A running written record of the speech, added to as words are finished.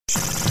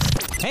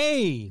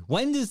Hey,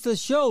 when does the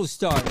show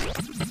start?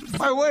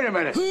 Hey, wait a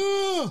minute.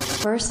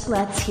 First,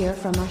 let's hear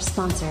from our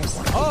sponsors.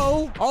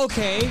 Oh,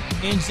 okay,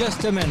 in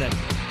just a minute.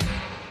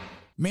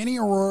 Manny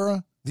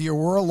Arora, the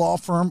Arora Law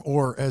Firm,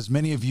 or as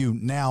many of you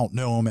now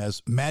know him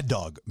as Mad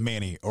Dog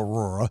Manny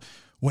Arora,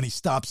 when he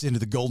stops into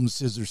the Golden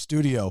Scissors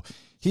studio,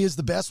 he is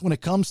the best when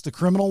it comes to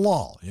criminal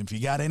law. If you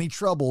got any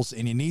troubles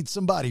and you need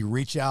somebody,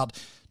 reach out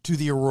to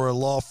the Arora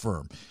Law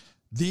Firm.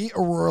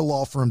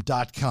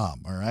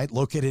 TheAuroraLawFirm.com, all right?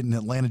 Located in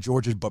Atlanta,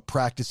 Georgia, but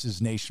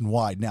practices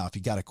nationwide. Now, if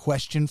you got a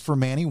question for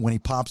Manny when he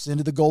pops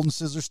into the Golden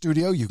Scissor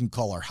studio, you can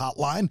call our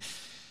hotline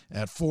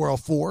at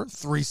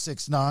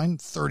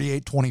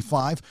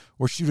 404-369-3825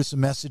 or shoot us a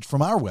message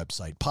from our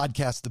website,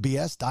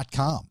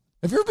 podcastthebs.com.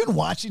 Have you ever been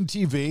watching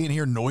TV and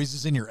hear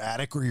noises in your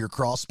attic or your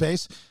crawl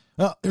space?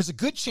 There's a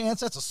good chance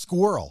that's a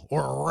squirrel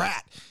or a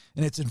rat,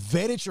 and it's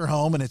invaded your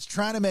home and it's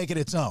trying to make it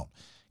its own.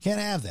 Can't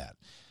have that.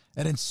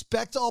 At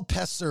Inspect All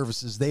Pest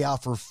Services, they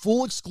offer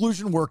full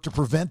exclusion work to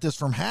prevent this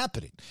from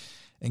happening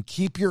and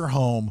keep your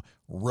home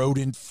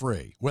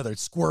rodent-free. Whether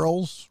it's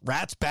squirrels,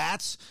 rats,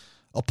 bats,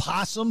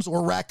 opossums,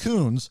 or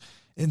raccoons,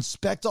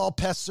 Inspect All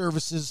Pest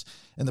Services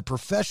and the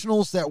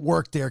professionals that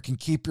work there can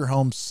keep your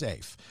home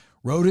safe.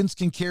 Rodents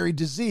can carry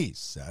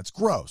disease. That's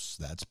gross.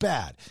 That's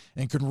bad.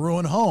 And can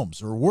ruin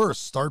homes or worse,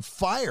 start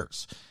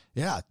fires.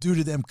 Yeah, due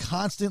to them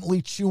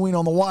constantly chewing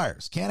on the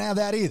wires. Can't have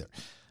that either.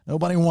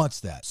 Nobody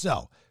wants that.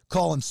 So,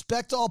 call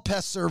Inspect All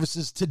Pest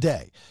Services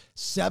today,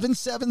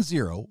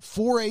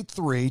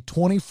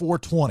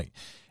 770-483-2420.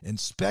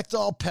 Inspect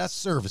All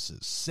Pest Services,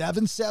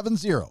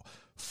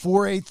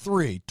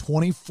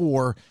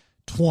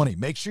 770-483-2420.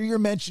 Make sure you're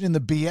mentioning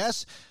the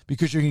BS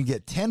because you're going to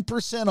get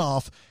 10%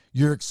 off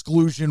your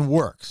exclusion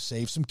work.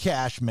 Save some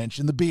cash,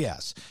 mention the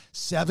BS.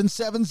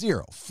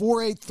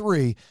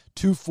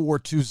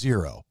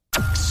 770-483-2420.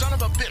 Son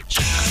of a bitch.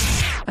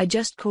 I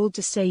just called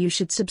to say you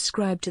should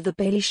subscribe to The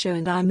Bailey Show,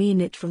 and I mean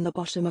it from the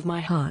bottom of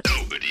my heart.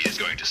 Nobody is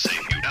going to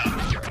save you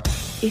now.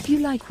 If you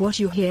like what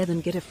you hear,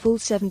 then get a full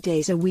 7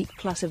 days a week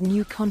plus of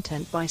new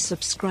content by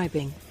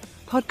subscribing.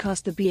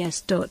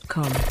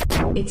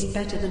 podcastthebs.com. It's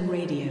better than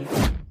radio.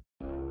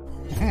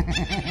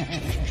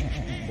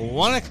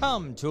 Want to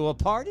come to a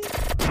party?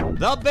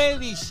 The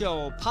Bailey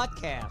Show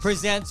podcast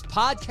presents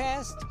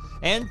Podcast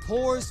and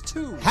Pours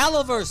 2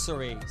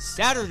 Halliversary,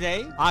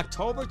 Saturday,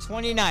 October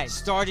 29th,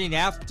 starting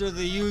after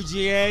the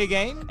UGA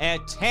game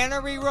at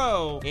Tannery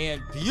Row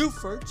in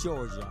Beaufort,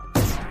 Georgia.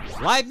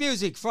 Live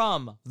music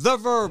from The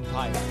Verb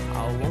Pipe.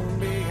 I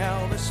won't be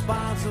held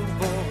responsible.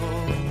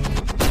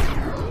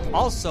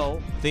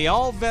 Also, the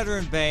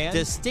all-veteran band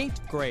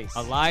Distinct Grace,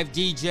 a live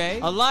DJ,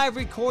 a live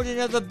recording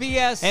of the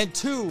BS, and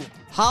 2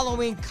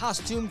 Halloween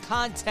costume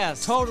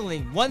contests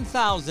totaling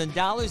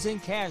 $1,000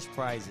 in cash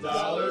prizes.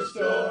 Dollar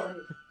store,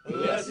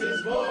 less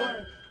is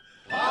more.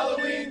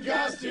 Halloween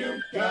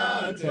costume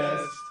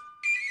contest.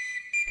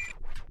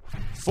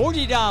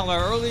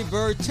 $40 early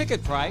bird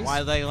ticket price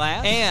while they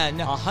last, and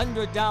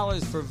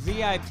 $100 for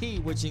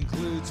VIP, which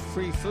includes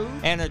free food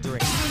and a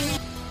drink.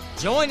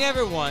 Join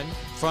everyone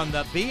from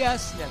the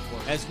BS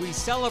Network as we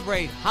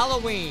celebrate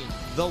Halloween,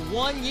 the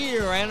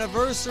 1-year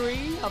anniversary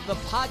of the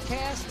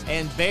podcast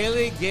and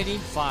Bailey getting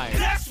fired.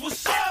 That's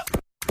what's up.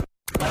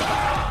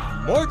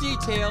 More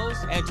details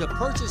and to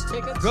purchase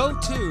tickets, go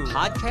to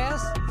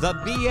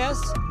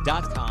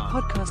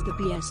podcastthebs.com.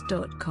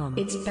 podcastthebs.com.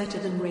 It's better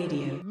than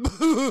radio.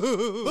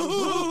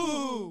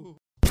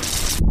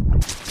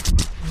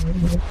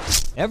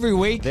 Every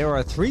week, there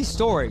are 3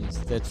 stories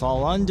that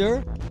fall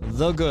under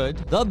the good,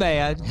 the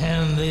bad,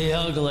 and the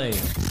ugly.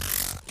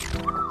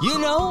 You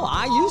know,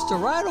 I used to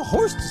ride a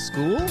horse to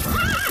school.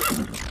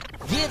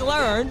 Get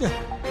learned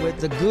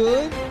with the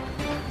good,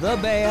 the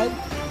bad,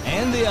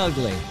 and the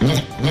ugly.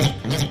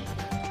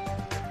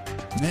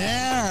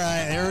 Yeah, all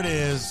right, there it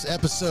is.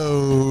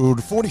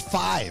 Episode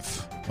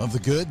 45 of The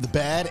Good, the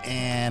Bad,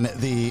 and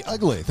the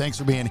Ugly. Thanks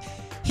for being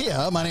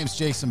here. My name's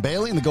Jason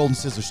Bailey in the Golden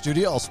Scissor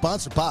Studio, all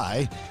sponsored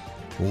by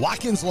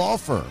Watkins Law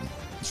Firm.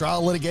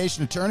 Trial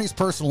litigation attorneys,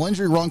 personal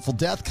injury, wrongful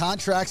death,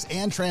 contracts,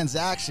 and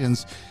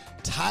transactions.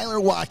 Tyler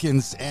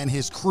Watkins and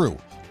his crew.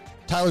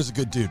 Tyler's a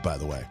good dude, by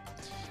the way.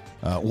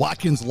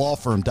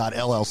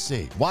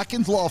 WatkinsLawFirm.LLC.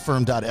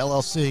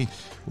 WatkinsLawFirm.LLC,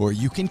 or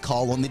you can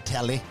call on the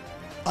telly.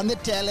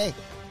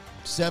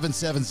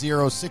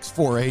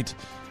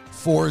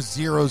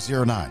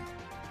 770-648-4009.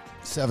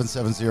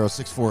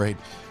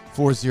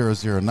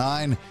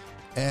 770-648-4009.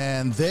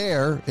 And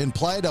there in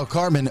Playa del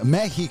Carmen,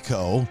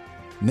 Mexico,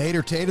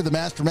 Nader Tater, the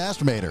Master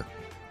Master.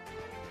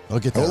 I'll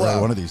get that right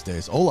one of these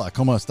days. Hola,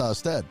 ¿cómo está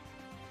usted?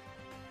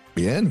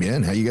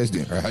 Bien. How you guys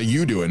doing? Or how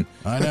you doing?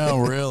 I know,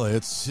 really.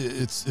 It's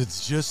just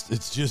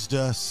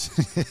us.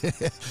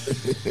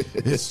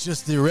 It's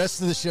just the rest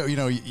of the show. You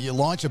know, you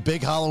launch a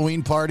big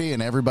Halloween party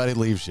and everybody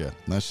leaves you.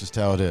 That's just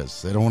how it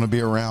is. They don't want to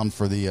be around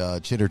for the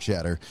chitter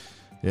chatter.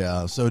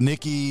 Yeah. So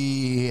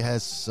Nikki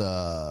has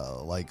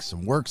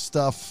some work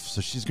stuff,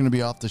 so she's going to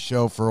be off the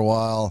show for a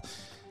while.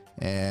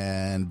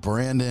 And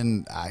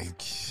Brandon, I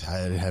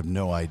have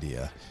no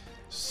idea.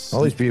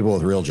 All these people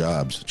with real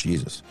jobs.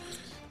 Jesus.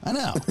 I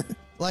know.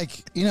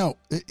 like,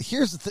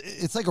 here's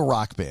it's like a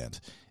rock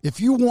band. If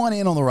you want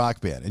in on the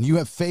rock band and you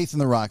have faith in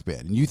the rock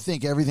band and you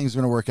think everything's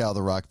going to work out with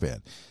the rock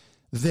band,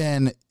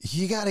 then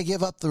you got to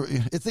give up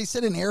if they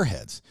said in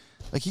Airheads,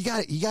 like you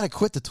got to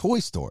quit the toy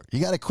store. You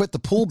got to quit the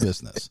pool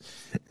business.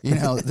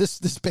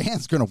 This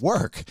band's going to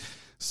work.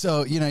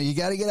 So, you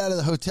got to get out of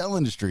the hotel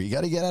industry. You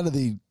got to get out of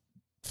the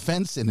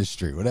fence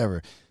industry,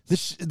 whatever.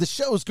 The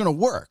show is going to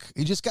work.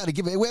 You just got to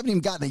give it. We haven't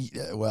even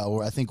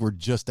gotten I think we're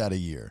just at a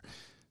year.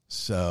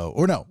 So,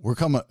 or no, we're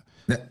coming.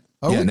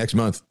 Next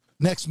month.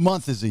 Next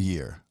month is a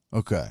year.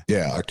 Okay.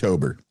 Yeah,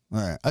 October. All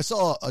right. I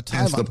saw a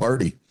time. That's the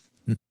party.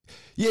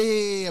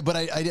 Yeah. But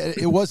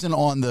it wasn't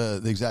on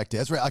the exact day.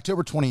 That's right.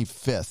 October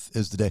 25th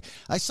is the day.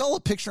 I saw a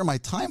picture of my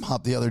time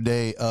hop the other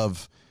day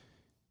of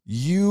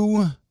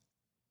you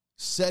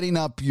setting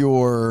up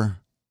your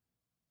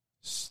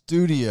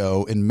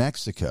studio in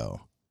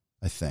Mexico,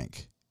 I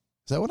think.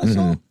 Is that what I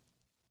saw?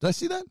 Did I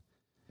see that?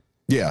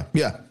 Yeah.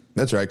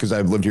 That's right, because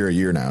I've lived here a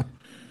year now.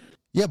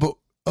 Yeah, but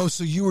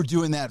so you were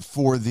doing that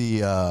for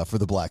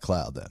the Black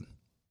Cloud then?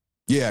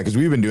 Yeah, because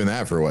we've been doing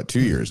that for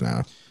 2 years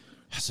now.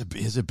 Has it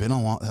been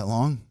that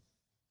long?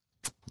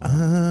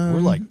 We're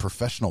like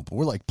professional.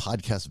 We're like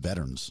podcast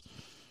veterans.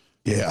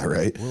 Yeah,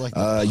 right. We're like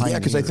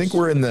because I think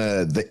we're in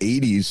the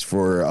 80s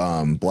for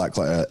Black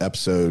Cloud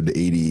episode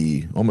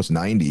 80, almost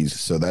 90s.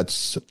 So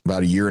that's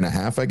about a year and a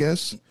half, I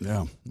guess.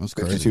 Yeah, that's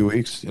crazy. 52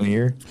 weeks in a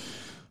year.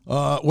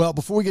 Well,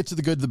 before we get to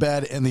the good, the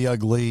bad, and the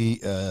ugly,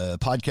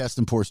 Podcast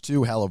and Pours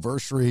 2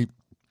 Haliversary,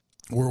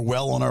 we're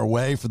well on our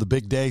way for the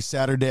big day,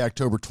 Saturday,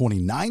 October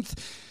 29th.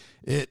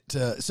 I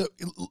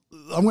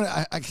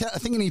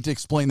think I need to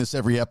explain this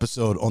every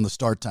episode on the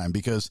start time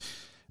because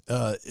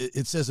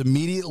it says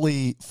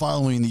immediately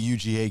following the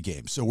UGA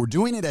game. So we're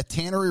doing it at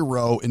Tannery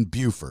Row in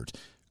Buford.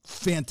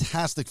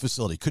 Fantastic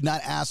facility. Could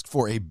not ask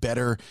for a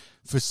better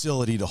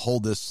facility to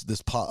hold this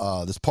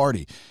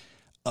party.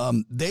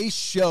 They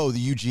show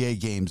the UGA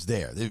games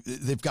there.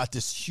 They've got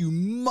this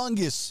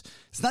humongous,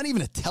 it's not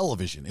even a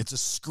television. It's a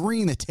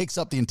screen that takes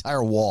up the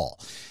entire wall.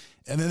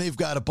 And then they've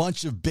got a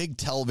bunch of big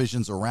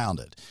televisions around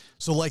it.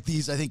 So like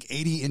these, I think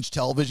 80-inch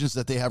televisions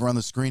that they have around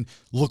the screen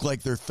look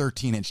like they're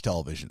 13-inch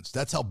televisions.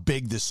 That's how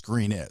big this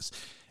screen is.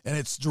 And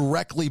it's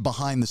directly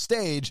behind the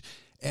stage,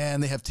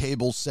 and they have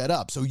tables set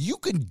up. So you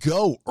can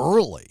go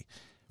early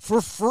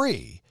for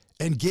free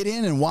and get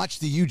in and watch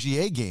the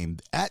UGA game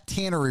at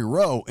Tannery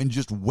Row and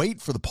just wait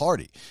for the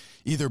party.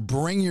 Either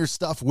bring your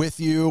stuff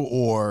with you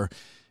or,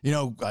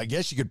 I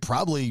guess you could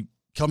probably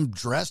come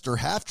dressed or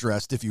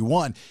half-dressed if you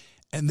want.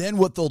 And then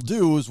what they'll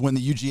do is when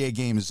the UGA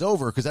game is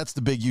over, because that's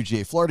the big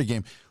UGA Florida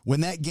game,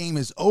 when that game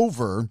is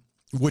over,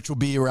 which will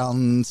be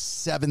around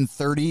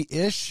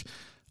 7:30-ish,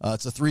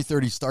 it's a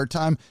 3:30 start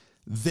time,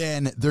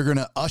 then they're going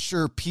to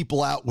usher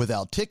people out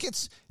without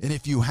tickets. And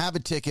if you have a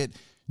ticket,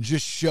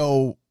 just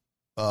show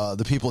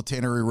the people at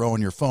Tannery Row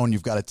on your phone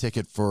you've got a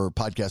ticket for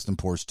Podcast and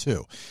Pours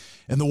 2.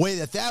 And the way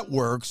that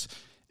works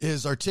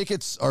is our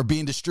tickets are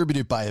being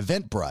distributed by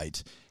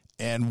Eventbrite.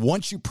 And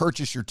once you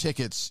purchase your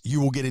tickets,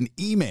 you will get an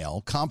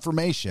email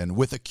confirmation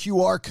with a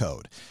QR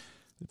code.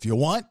 If you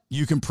want,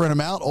 you can print them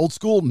out, old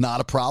school,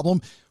 not a problem.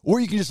 Or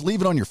you can just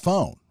leave it on your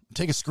phone.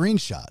 Take a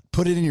screenshot,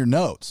 put it in your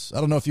notes. I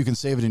don't know if you can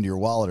save it into your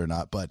wallet or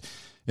not, but,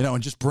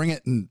 and just bring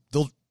it and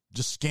they'll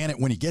just scan it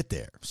when you get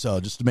there. So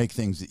just to make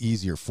things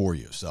easier for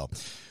you. So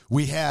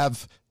we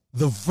have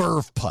the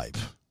Verve Pipe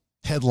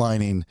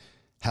headlining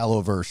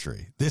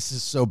Haliversary. This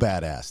is so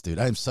badass, dude.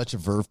 I am such a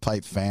Verve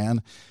Pipe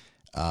fan.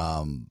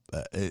 And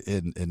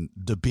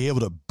to be able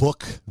to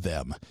book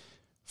them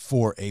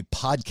for a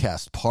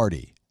podcast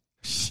party,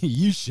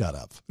 you shut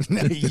up.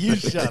 You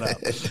shut up.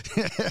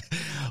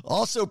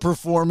 Also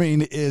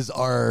performing is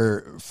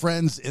our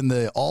friends in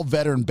the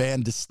all-veteran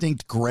band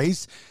Distinct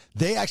Grace.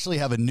 They actually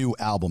have a new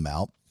album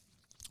out.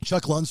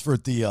 Chuck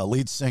Lunsford, the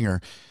lead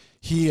singer,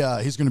 he's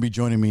going to be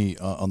joining me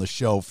on the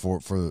show for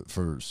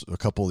a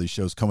couple of these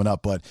shows coming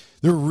up. But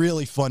they're a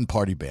really fun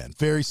party band,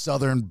 very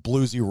southern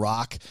bluesy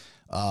rock.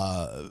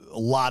 A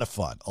lot of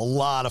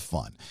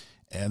fun.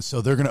 And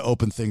so they're going to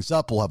open things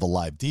up. We'll have a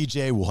live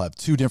DJ. We'll have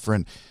 2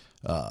 different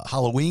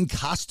Halloween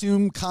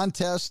costume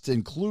contests,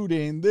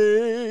 including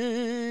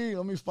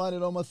let me find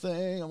it on my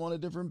thing. I'm on a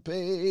different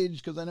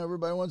page because I know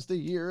everybody wants to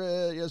hear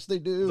it. Yes, they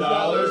do.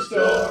 Dollar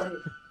store,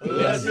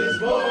 less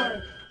is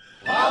more.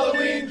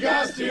 Halloween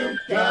costume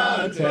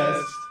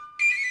contest.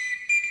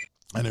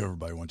 I know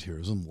everybody wants to hear it.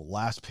 It was on the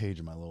last page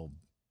of my little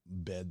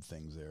bed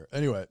things there.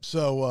 Anyway,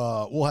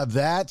 so we'll have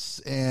that,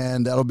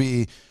 and that'll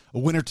be a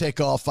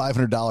winner-take-all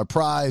 $500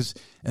 prize,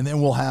 and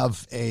then we'll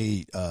have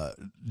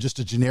just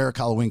a generic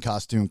Halloween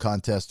costume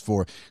contest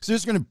so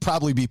there's going to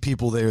probably be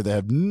people there that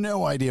have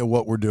no idea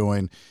what we're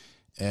doing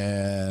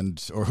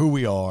or who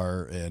we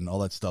are and all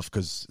that stuff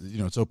because,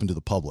 it's open to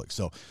the public.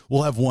 So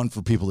we'll have one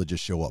for people that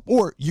just show up,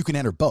 or you can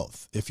enter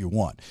both if you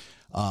want.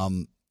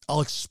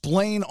 I'll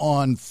explain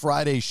on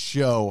Friday's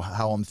show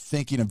how I'm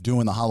thinking of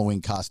doing the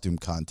Halloween costume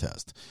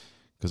contest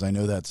because I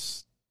know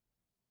that's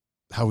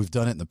how we've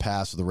done it in the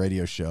past with the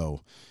radio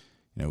show.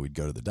 we'd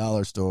go to the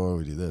dollar store,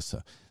 we do this.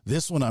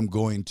 This one I'm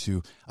going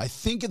to, I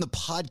think in the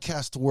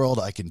podcast world,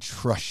 I can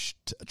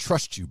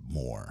trust you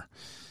more.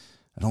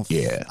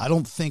 I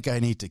don't think I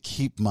need to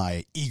keep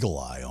my eagle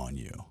eye on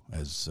you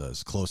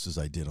as close as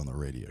I did on the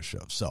radio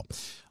show. So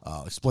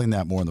I'll explain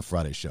that more in the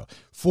Friday show.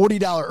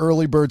 $40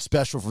 early bird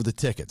special for the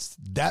tickets.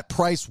 That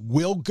price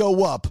will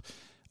go up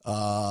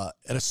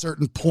at a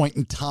certain point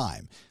in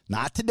time.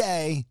 Not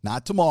today,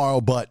 not tomorrow,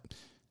 but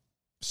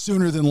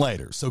sooner than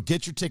later. So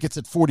get your tickets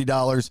at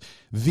 $40.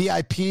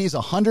 VIP is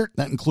 $100.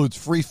 That includes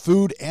free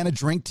food and a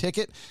drink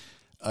ticket.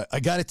 I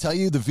got to tell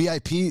you, the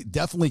VIP,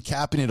 definitely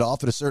capping it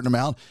off at a certain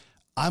amount.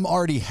 I'm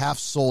already half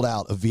sold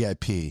out of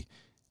VIP.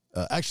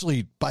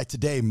 Actually, by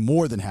today,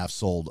 more than half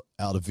sold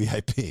out of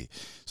VIP.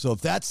 So if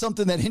that's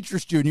something that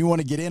interests you and you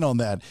want to get in on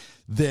that,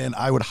 then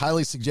I would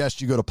highly suggest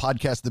you go to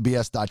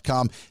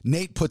podcastthebs.com.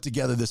 Nate put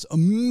together this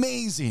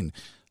amazing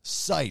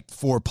site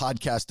for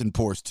Podcast and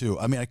Pours 2.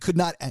 I mean,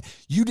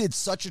 you did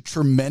such a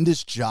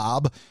tremendous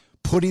job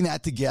putting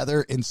that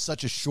together in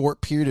such a short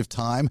period of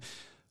time.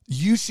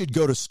 You should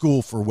go to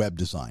school for web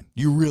design.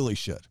 You really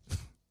should.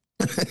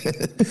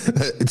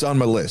 It's on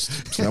my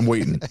list. So I'm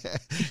waiting.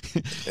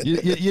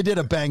 you did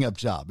a bang up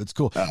job. It's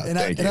cool. And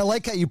I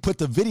like how you put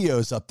the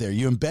videos up there.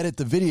 You embedded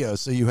the videos.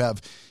 So you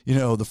have,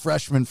 the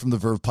freshmen from the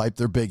Verve Pipe,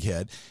 their big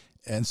head.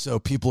 And so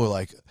people are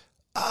like,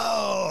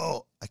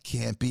 oh, I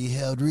can't be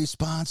held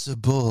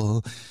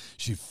responsible.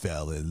 She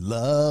fell in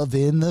love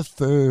in the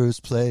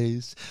first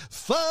place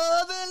for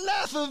the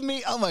life of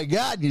me. Oh my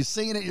God. And you're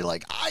singing it. You're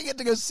like, I get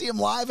to go see him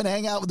live and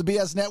hang out with the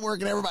BS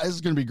Network and everybody. This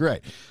is going to be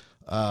great.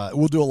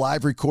 We'll do a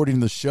live recording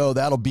of the show.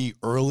 That'll be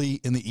early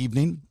in the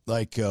evening.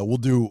 We'll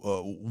do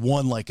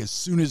one as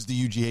soon as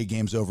the UGA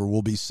game's over.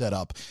 We'll be set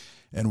up,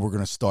 and we're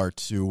going to start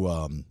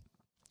to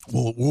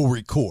we'll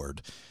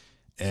record,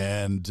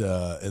 and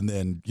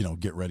then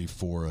get ready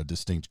for a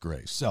Distinct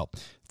Grace. So I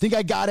think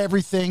I got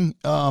everything.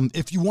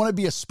 If you want to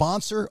be a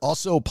sponsor,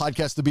 also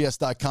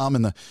podcastthebs.com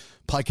and the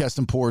Podcast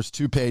and Pours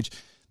 2 page.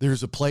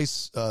 There's a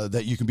place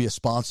that you can be a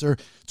sponsor.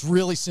 It's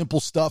really simple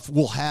stuff.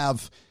 We'll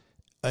have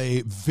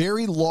a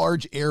very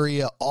large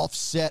area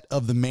offset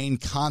of the main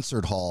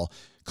concert hall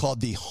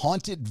called the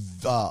Haunted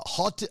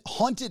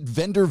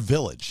Vendor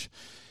Village.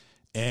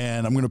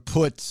 And I'm going to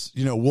put,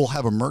 we'll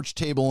have a merch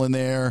table in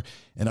there,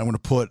 and I'm going to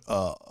put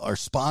our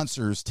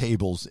sponsors'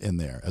 tables in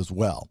there as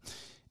well.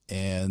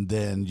 And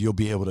then you'll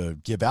be able to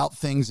give out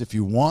things if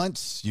you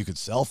want. You could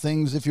sell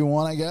things if you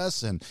want, I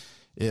guess. And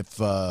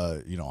if,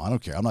 I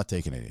don't care. I'm not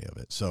taking any of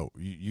it. So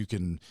you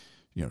can,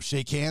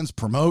 shake hands,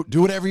 promote,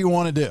 do whatever you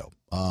want to do.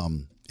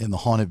 In the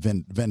Haunted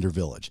Vendor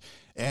Village.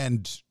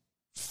 And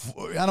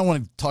I don't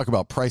want to talk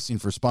about pricing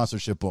for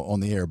sponsorship on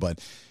the air, but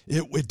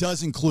it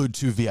does include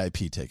 2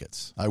 VIP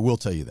tickets. I will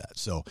tell you that.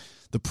 So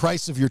the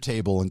price of your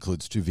table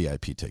includes 2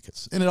 VIP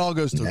tickets, and it all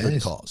goes to a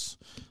good cause.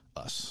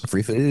 Us.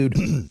 Free food.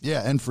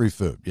 Yeah, and free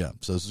food. Yeah,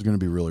 so this is going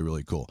to be really,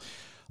 really cool.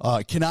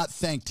 Cannot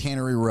thank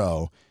Tannery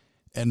Row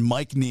and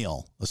Mike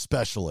Neal,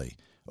 especially,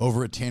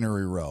 over at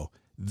Tannery Row.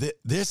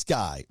 This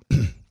guy...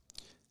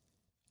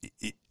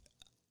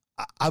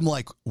 I'm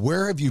like,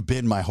 where have you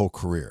been my whole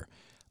career?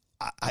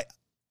 I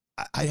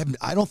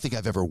don't think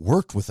I've ever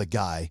worked with a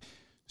guy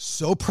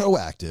so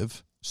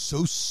proactive,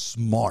 so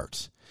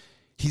smart.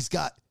 He's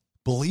got,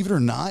 believe it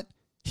or not,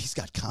 he's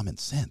got common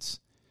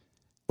sense.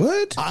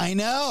 What? I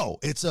know.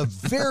 It's a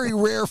very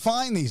rare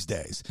find these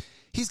days.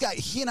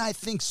 He and I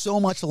think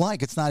so much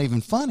alike. It's not even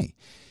funny.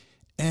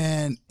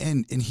 And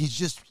he's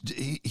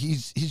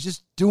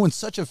just doing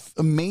such an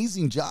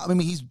amazing job. I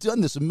mean, he's done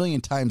this a million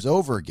times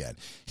over again.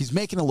 He's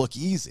making it look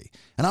easy.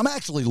 And I'm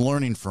actually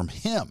learning from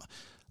him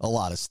a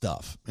lot of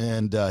stuff.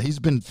 And he's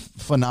been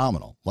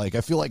phenomenal. I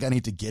feel like I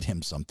need to get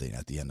him something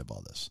at the end of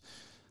all this,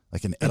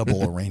 like an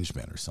edible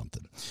arrangement or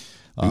something.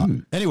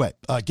 Anyway,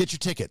 get your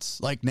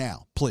tickets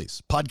now,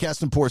 please.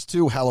 Podcast and Pours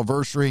 2,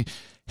 Halliversary,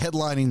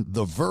 headlining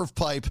the Verve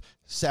Pipe,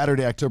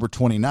 Saturday, October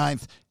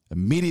 29th.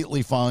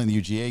 Immediately following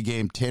the UGA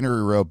game,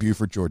 Tannery Row,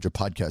 Beaufort, Georgia,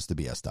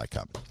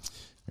 podcastthebs.com.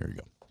 There you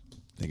go.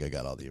 I think I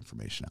got all the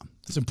information out.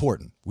 It's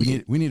important.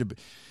 We need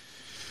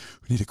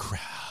a crowd.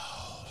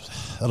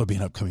 That'll be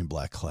an upcoming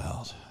Black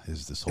Cloud.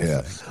 Is this whole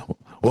thing?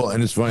 Well,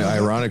 and it's funny.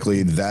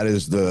 Ironically, that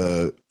is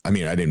I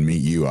didn't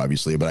meet you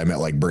obviously, but I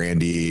met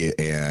Brandy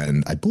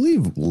and I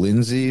believe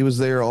Lindsay was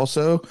there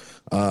also.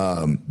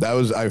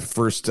 I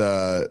first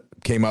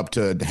came up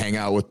to hang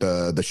out with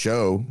the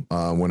show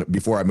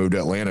before I moved to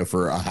Atlanta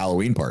for a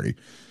Halloween party.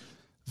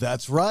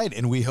 That's right,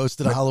 and we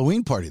hosted a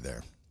Halloween party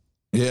there.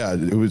 Yeah,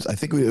 it was. I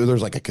think there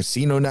was a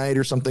casino night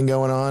or something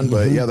going on,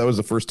 but yeah, that was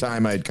the first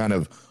time I'd kind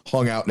of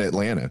hung out in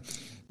Atlanta.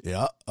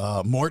 Yeah,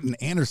 Morton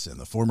Anderson,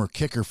 the former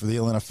kicker for the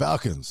Atlanta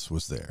Falcons,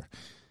 was there.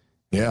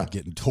 Yeah,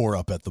 getting tore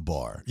up at the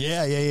bar.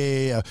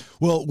 Yeah.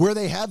 Well, where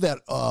they have that,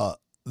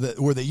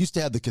 where they used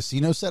to have the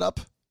casino set up,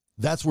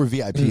 that's where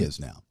VIP is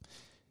now.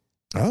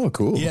 Oh,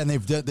 cool. Yeah, and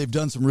they've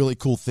done some really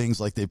cool things.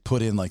 They've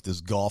put in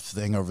this golf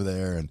thing over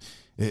there, and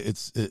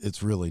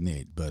it's really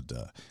neat. But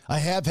I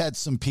have had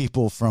some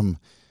people from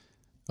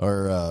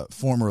our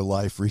former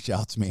life reach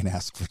out to me and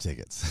ask for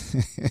tickets.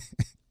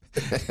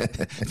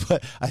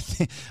 But I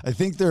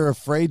think they're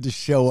afraid to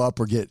show up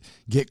or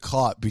get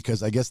caught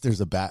because I guess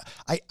there's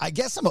I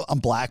guess I'm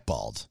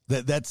blackballed.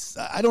 That's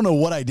I don't know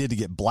what I did to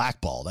get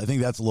blackballed. I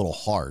think that's a little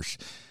harsh.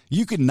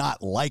 You can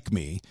not like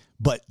me,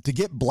 but to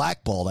get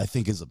blackballed, I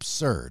think is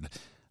absurd.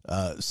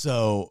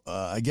 So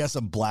I guess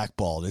I'm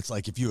blackballed. It's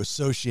like if you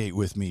associate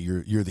with me,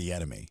 you're the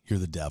enemy. You're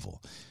the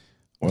devil.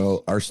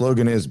 Well, our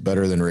slogan is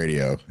better than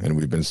radio, and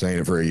we've been saying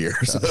it for a year,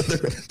 so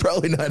they're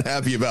probably not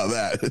happy about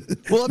that.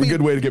 Well, I mean, a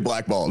good way to get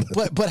blackballed.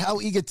 But how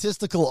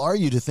egotistical are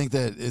you to think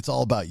that it's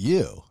all about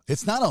you?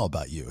 It's not all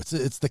about you.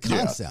 It's the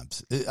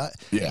concept.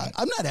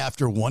 I'm not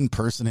after one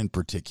person in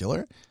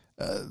particular.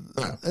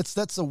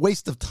 That's a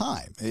waste of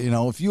time. You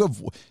know,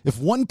 if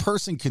one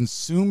person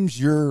consumes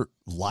your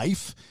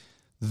life,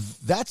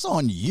 that's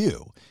on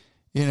you.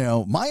 You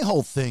know, my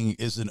whole thing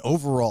is an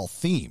overall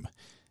theme.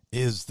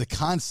 Is the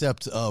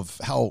concept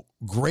of how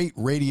great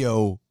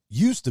radio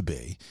used to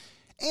be.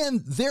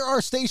 And there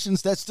are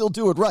stations that still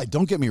do it right.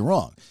 Don't get me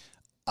wrong.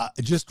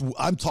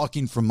 I'm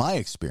talking from my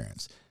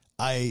experience.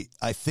 I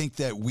think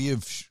that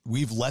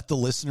we've let the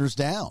listeners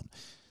down.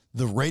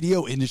 The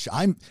radio industry,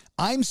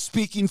 I'm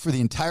speaking for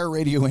the entire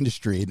radio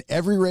industry and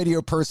every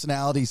radio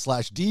personality /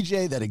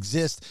 DJ that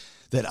exists,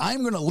 that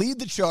I'm going to lead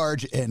the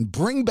charge and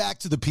bring back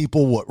to the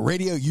people what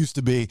radio used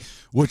to be,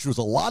 which was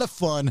a lot of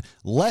fun,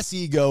 less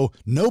ego,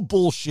 no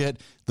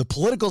bullshit, the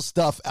political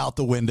stuff out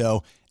the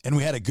window, and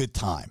we had a good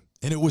time.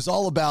 And it was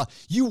all about,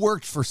 you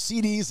worked for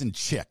CDs and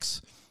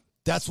chicks.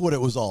 That's what it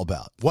was all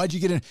about. Why'd you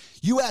get in?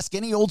 You ask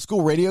any old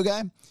school radio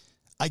guy,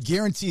 I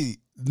guarantee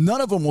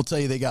none of them will tell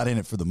you they got in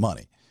it for the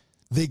money.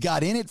 They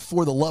got in it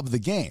for the love of the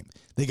game.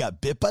 They got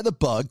bit by the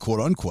bug,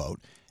 quote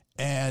unquote,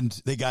 and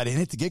they got in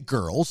it to get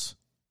girls.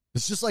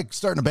 It's just like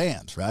starting a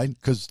band, right?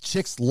 Because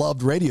chicks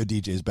loved radio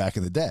DJs back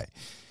in the day.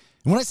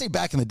 And when I say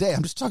back in the day,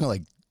 I'm just talking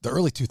like the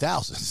early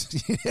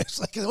 2000s. It's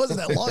like it wasn't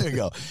that long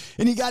ago.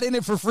 And you got in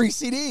it for free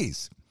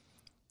CDs,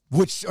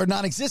 which are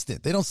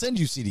non-existent. They don't send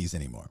you CDs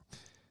anymore.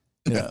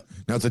 Yeah.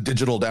 Now it's a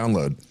digital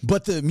download.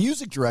 But the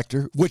music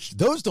director, which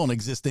those don't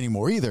exist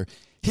anymore either,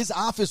 his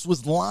office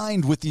was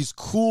lined with these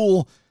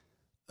cool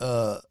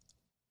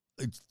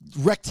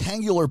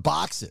rectangular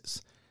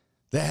boxes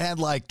that had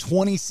like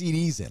 20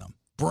 CDs in them,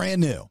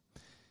 brand new.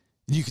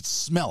 And you could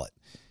smell it.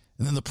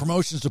 And then the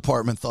promotions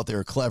department thought they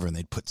were clever, and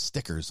they'd put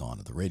stickers on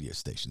at the radio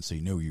station so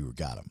you knew where you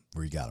got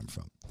them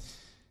from.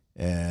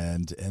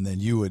 And then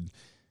you would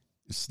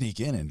sneak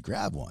in and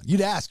grab one.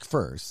 You'd ask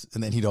first,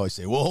 and then he'd always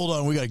say, well, hold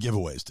on, we got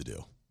giveaways to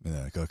do. And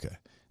they're like, okay.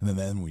 And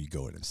then when you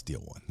go in and steal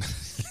one,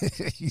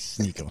 you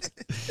sneak them.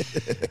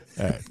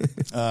 All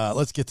right.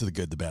 Let's get to the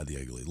good, the bad, the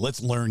ugly.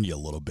 Let's learn you a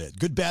little bit.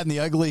 Good, bad, and the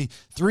ugly.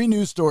 3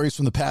 news stories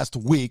from the past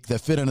week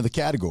that fit into the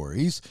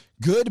categories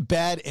good,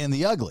 bad, and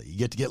the ugly. You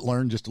get to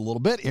learned just a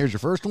little bit. Here's your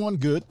first one.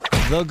 Good.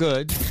 The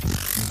good.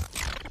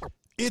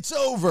 It's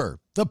over.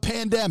 The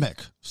pandemic.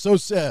 So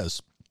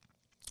says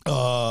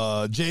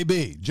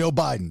JB, Joe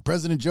Biden.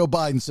 President Joe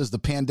Biden says the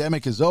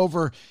pandemic is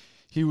over.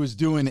 He was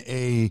doing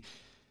a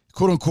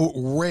quote-unquote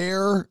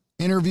rare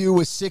interview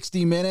with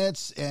 60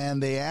 Minutes,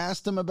 and they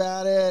asked him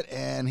about it,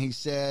 and he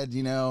said,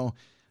 the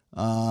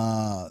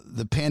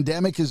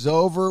pandemic is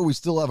over. We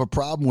still have a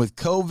problem with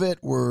COVID.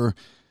 We're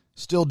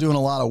still doing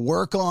a lot of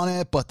work on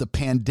it, but the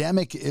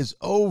pandemic is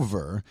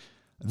over.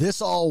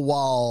 This all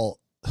while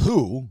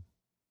WHO,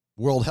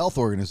 World Health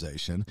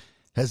Organization,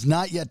 has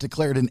not yet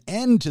declared an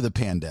end to the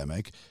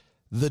pandemic.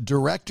 The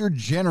Director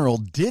General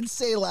did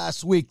say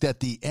last week that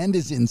the end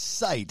is in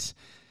sight,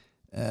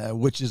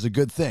 which is a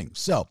good thing.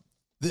 So,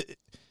 I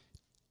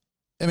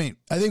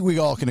think we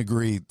all can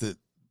agree that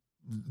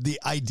the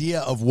idea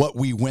of what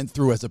we went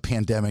through as a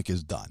pandemic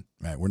is done,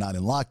 right? We're not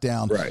in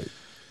lockdown. Right.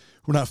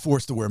 We're not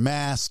forced to wear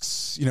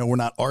masks. We're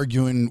not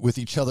arguing with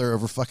each other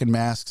over fucking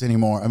masks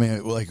anymore. I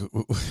mean, like,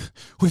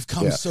 we've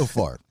come so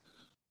far.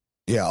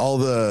 Yeah, all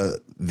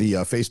the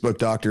Facebook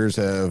doctors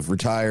have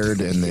retired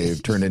and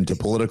they've turned into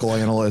political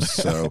analysts.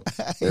 So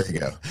there you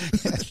go.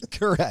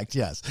 Correct.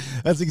 Yes,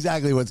 that's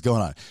exactly what's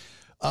going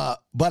on.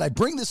 But I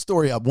bring this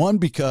story up, one,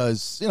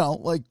 because,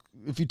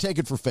 if you take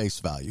it for face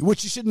value,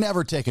 which you should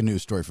never take a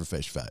news story for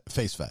face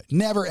value.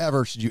 Never,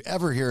 ever should you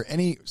ever hear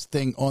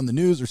anything on the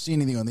news or see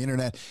anything on the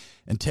internet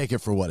and take it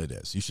for what it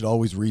is. You should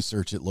always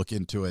research it, look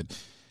into it,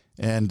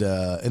 and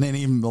then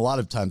even a lot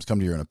of times come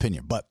to your own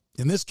opinion. But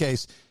in this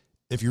case,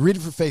 if you read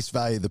it for face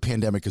value, the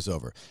pandemic is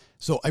over.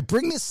 So I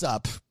bring this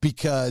up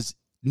because,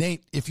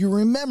 Nate, if you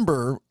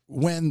remember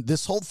when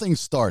this whole thing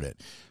started,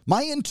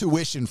 my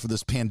intuition for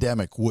this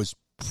pandemic was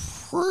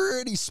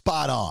pretty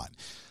spot on.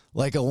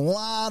 Like a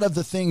lot of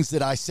the things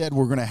that I said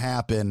were going to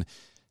happen,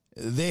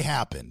 they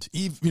happened,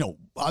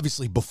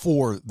 obviously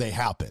before they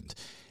happened.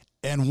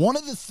 And one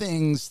of the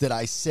things that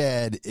I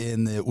said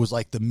it was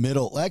like the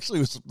middle, actually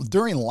it was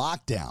during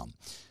lockdown,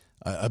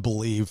 I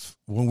believe,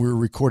 when we were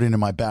recording in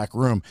my back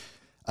room,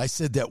 I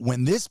said that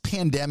when this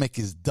pandemic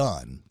is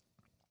done,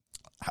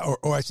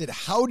 or I said,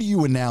 how do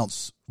you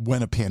announce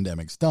when a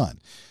pandemic's done?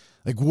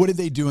 Like, what did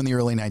they do in the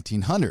early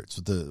 1900s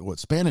with the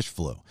Spanish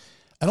flu?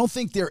 I don't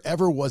think there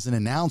ever was an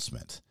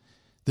announcement.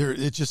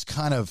 It just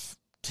kind of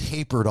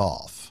tapered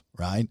off,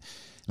 right?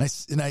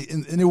 And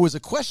it was a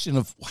question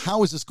of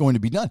how is this going to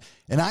be done?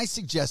 And I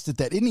suggested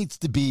that it needs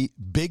to be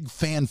big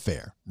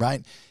fanfare,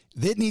 right?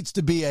 It needs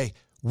to be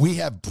we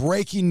have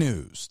breaking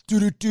news.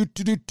 The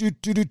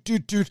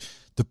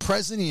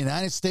president of the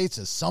United States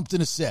has something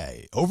to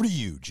say. Over to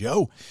you,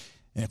 Joe.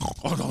 And,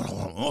 what am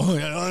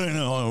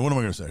I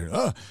going to say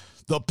here?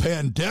 The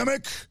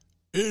pandemic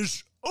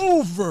is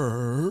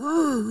over.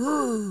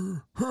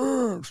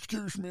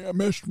 Excuse me, I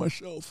missed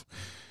myself.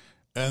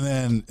 And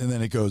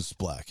then it goes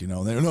black, you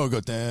know. No, it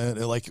goes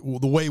like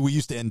the way we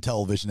used to end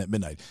television at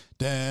midnight.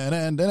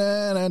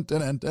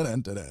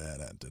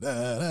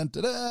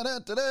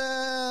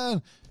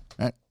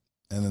 Right?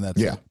 And then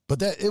that's it.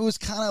 But it was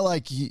kind of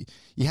like you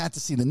had to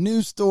see the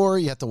news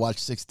story. You had to watch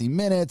 60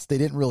 Minutes. They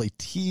didn't really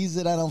tease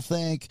it, I don't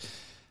think.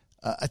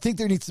 I think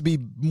there needs to be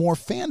more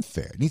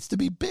fanfare. It needs to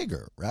be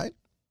bigger, right?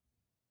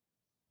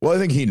 Well, I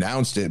think he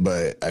announced it,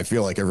 but I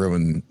feel like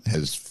everyone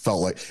has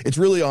felt like it's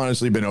really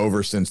honestly been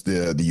over since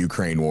the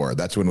Ukraine war.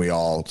 That's when we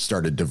all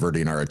started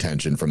diverting our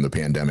attention from the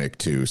pandemic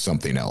to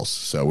something else.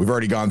 So we've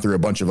already gone through a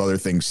bunch of other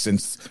things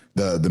since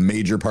the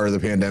major part of the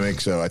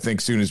pandemic. So I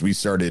think soon as we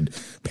started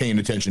paying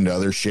attention to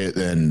other shit,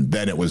 then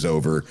it was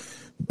over.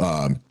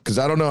 Because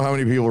I don't know how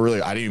many people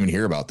really, I didn't even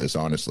hear about this,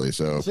 honestly.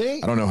 So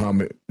I don't know how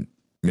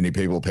many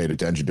people paid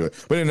attention to it.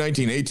 But in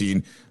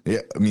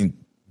 1918,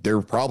 there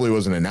probably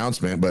was an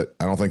announcement, but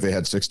I don't think they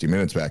had 60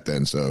 Minutes back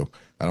then. So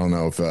I don't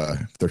know if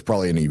there's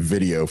probably any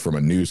video from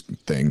a news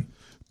thing.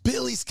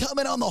 Billy's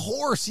coming on the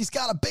horse. He's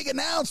got a big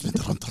announcement.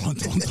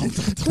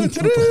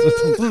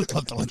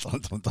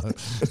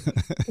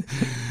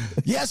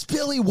 Yes,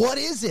 Billy, what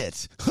is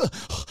it?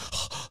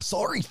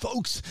 Sorry,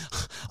 folks.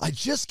 I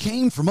just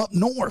came from up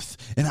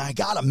north, and I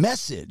got a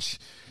message.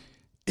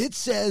 It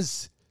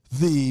says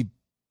the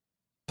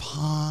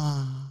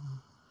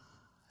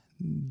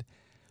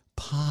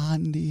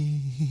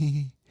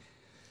Pondy.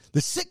 The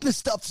sickness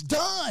stuff's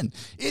done.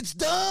 It's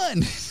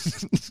done.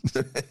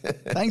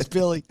 Thanks,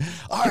 Billy.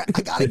 All right,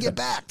 I got to get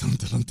back.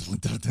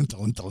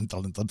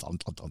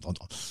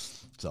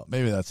 So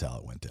maybe that's how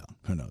it went down.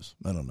 Who knows?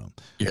 I don't know.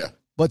 Yeah.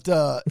 But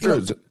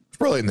it's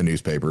probably in the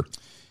newspaper.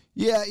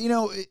 Yeah,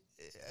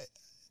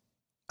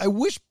 I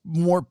wish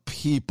more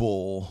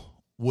people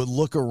would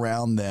look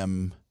around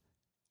them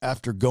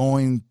after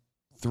going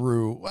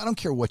through, I don't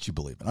care what you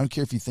believe in. I don't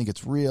care if you think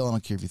it's real. I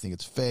don't care if you think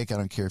it's fake. I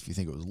don't care if you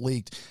think it was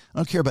leaked. I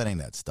don't care about any of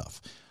that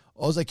stuff.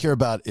 All I care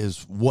about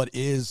is what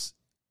is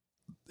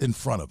in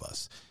front of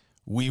us.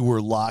 We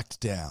were locked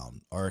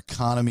down. Our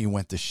economy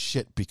went to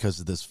shit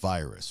because of this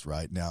virus,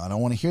 right? Now, I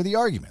don't want to hear the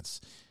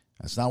arguments.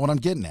 That's not what I'm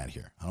getting at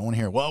here. I don't want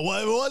to hear, well,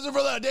 what was it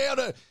for that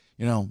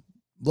damn,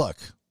 look,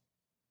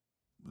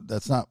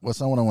 that's not what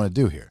I want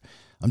to do here.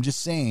 I'm just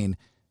saying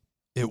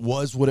it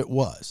was what it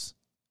was.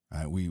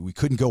 Right, we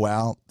couldn't go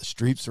out. The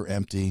streets were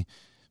empty.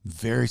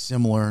 Very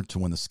similar to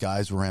when the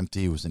skies were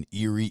empty. It was an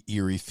eerie,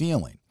 eerie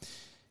feeling.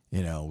 We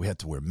had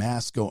to wear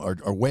masks.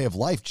 Our way of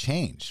life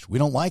changed. We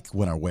don't like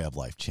when our way of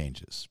life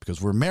changes because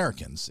we're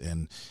Americans.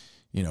 And,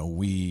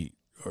 we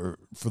are,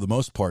 for the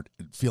most part,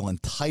 feel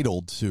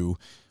entitled to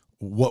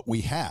what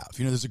we have.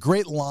 There's a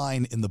great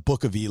line in the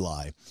Book of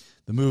Eli,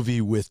 the movie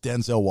with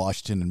Denzel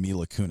Washington and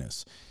Mila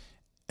Kunis.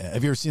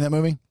 Have you ever seen that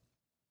movie?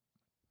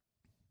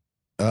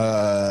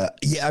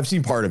 Yeah, I've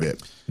seen part of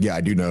it. Yeah,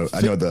 I do know.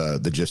 I know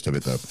the gist of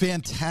it, though.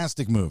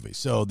 Fantastic movie.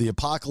 So the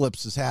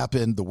apocalypse has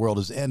happened. The world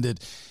has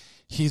ended.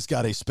 He's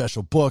got a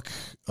special book,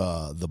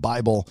 the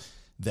Bible,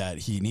 that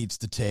he needs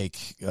to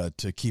take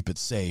to keep it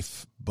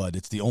safe, but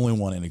it's the only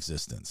one in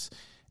existence.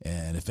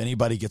 And if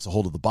anybody gets a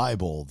hold of the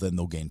Bible, then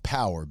they'll gain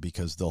power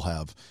because they'll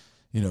have,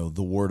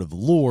 the word of the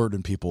Lord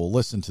and people will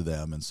listen to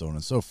them and so on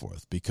and so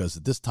forth. Because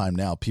at this time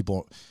now,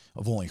 people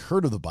have only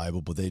heard of the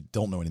Bible, but they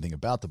don't know anything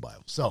about the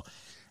Bible. So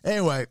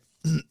anyway,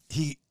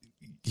 he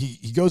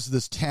goes to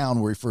this town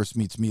where he first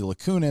meets Mila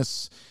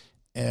Kunis,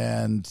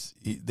 and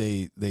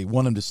they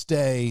want him to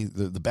stay.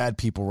 The bad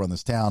people run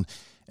this town,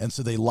 and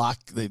so they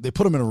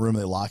put him in a room.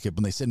 They lock it,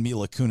 but they send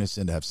Mila Kunis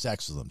in to have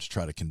sex with him to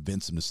try to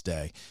convince him to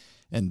stay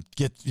and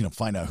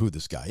find out who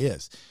this guy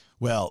is.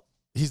 Well,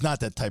 he's not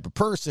that type of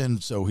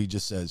person, so he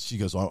just says, she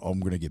goes, I'm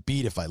going to get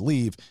beat if I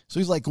leave. So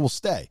he's like, we'll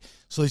stay.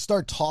 So they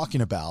start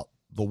talking about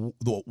the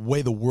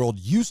way the world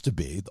used to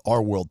be,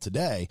 our world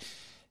today.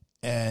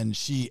 And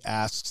she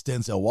asks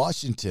Denzel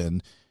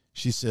Washington,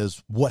 she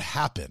says, what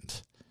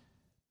happened?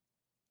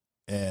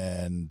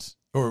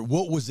 Or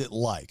what was it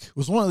like? It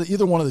was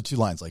either one of the two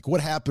lines, like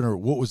what happened or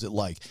what was it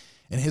like?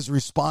 And his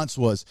response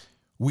was,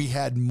 we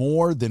had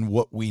more than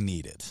what we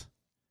needed.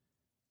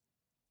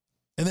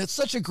 And that's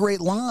such a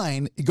great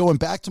line. Going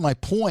back to my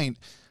point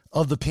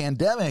of the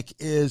pandemic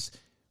is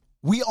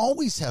we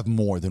always have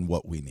more than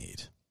what we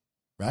need,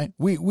 right?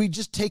 We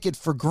just take it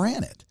for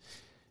granted.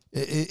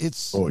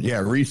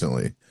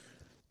 Recently.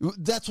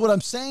 That's what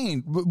I'm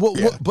saying.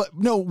 But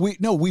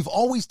we've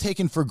always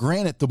taken for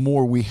granted the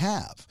more we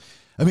have.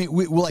 I mean,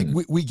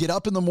 we get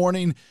up in the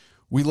morning,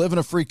 We live in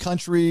a free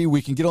country.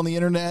 We can get on the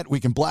internet. We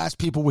can blast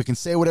people. We can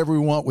say whatever we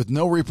want with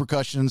no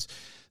repercussions.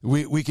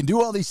 We can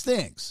do all these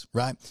things,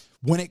 right?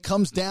 When it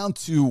comes down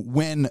to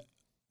when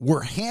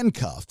we're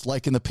handcuffed,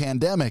 like in the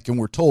pandemic, and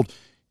we're told,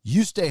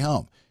 you stay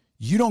home.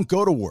 You don't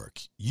go to work.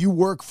 You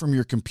work from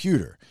your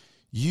computer.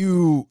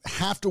 You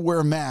have to wear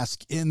a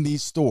mask in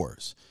these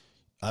stores.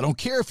 I don't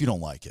care if you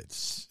don't like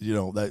it. You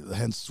know,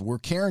 hence we're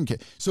caring.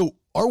 So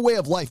our way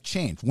of life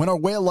changed. When our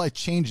way of life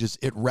changes,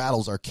 it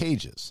rattles our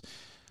cages.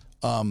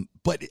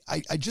 But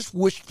I just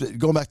wish,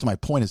 going back to my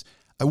point is,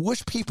 I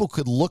wish people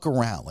could look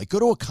around, like go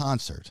to a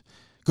concert,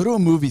 go to a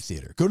movie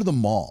theater, go to the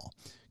mall,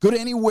 go to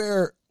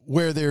anywhere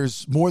where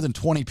there's more than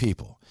 20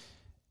 people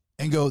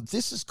and go,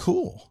 this is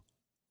cool,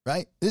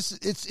 right?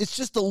 It's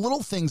just the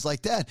little things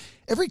like that.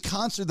 Every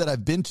concert that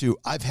I've been to,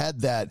 I've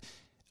had that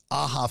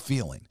aha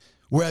feeling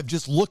where I've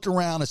just looked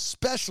around,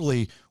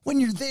 especially when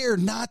you're there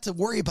not to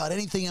worry about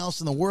anything else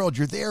in the world.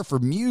 You're there for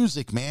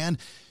music, man.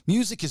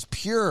 Music is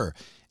pure.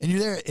 And you're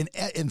there,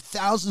 and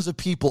thousands of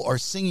people are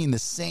singing the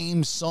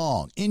same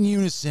song in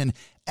unison,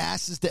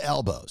 asses to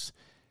elbows.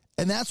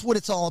 And that's what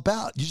it's all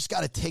about. You just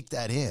got to take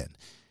that in,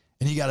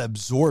 and you got to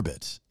absorb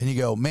it. And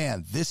you go,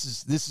 man,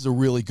 this is a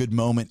really good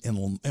moment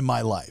in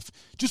my life.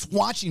 Just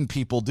watching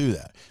people do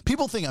that.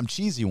 People think I'm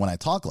cheesy when I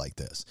talk like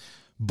this,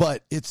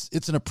 but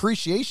it's an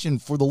appreciation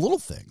for the little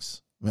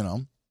things, you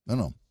know? I don't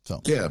know. So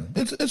yeah,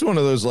 it's one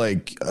of those,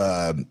 like,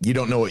 you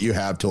don't know what you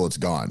have till it's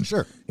gone.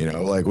 Sure. You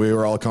know, like we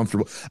were all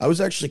comfortable. I was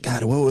actually,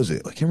 God, what was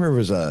it? I can't remember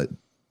if it was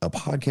a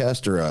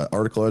podcast or an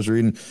article I was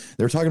reading.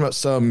 They were talking about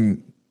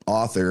some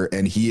author,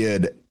 and he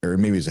had, or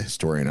maybe he's a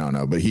historian, I don't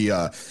know, but he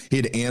had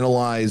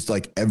analyzed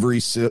like every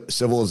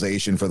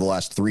civilization for the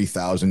last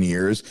 3,000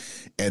 years.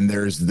 And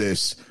there's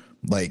this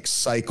like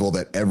cycle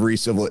that every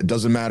it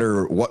doesn't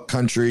matter what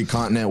country,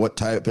 continent, what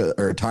type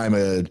or time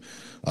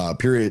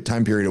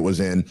period it was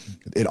in,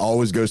 it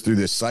always goes through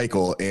this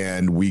cycle,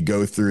 and we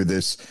go through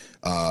this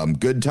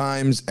good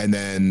times, and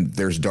then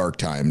there's dark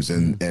times,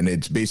 and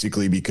it's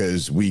basically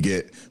because we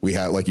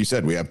have, like you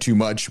said, we have too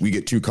much, we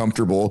get too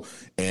comfortable,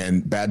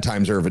 and bad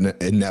times are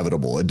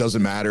inevitable. It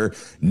doesn't matter.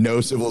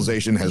 No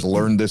civilization has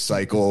learned this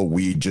cycle.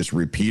 We just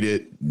repeat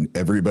it.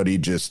 Everybody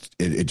just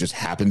it just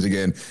happens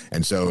again.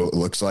 And so it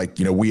looks like,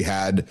 you know, we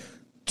had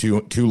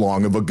too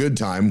long of a good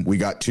time. We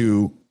got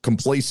too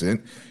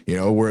complacent, you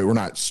know, we're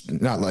not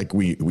like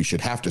we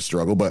should have to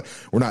struggle, but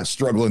we're not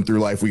struggling through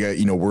life. We got,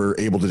 you know, we're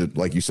able to,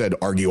 like you said,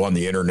 argue on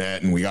the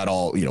internet, and we got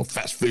all, you know,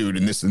 fast food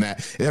and this and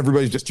that, and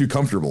everybody's just too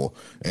comfortable.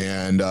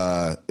 And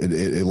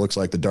it looks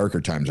like the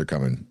darker times are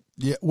coming.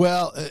 Yeah,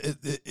 well,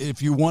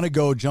 if you want to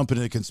go jump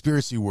into the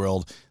conspiracy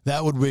world,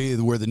 that would be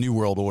where the New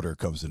World Order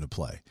comes into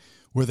play,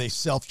 where they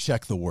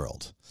self-check the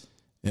world.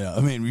 You know,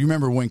 I mean, you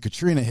remember when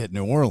Katrina hit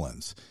New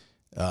Orleans,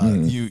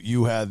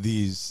 you had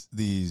these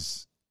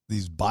these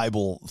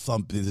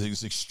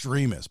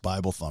extremist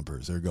Bible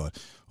thumpers. They're going,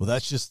 well,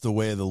 that's just the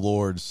way the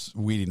Lord's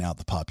weeding out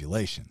the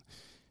population.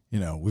 You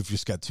know, we've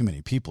just got too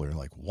many people. You're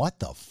like, what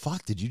the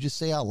fuck did you just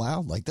say out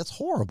loud? Like, that's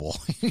horrible.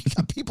 You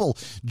got people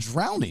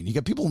drowning. You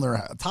got people in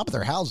their top of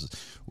their houses.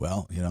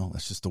 Well, you know,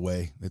 that's just the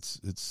way. It's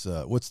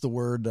what's the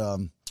word?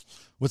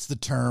 What's the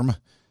term?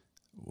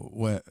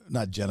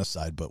 Not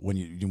genocide, but when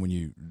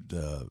you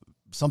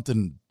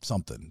something.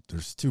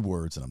 There's two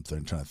words that I'm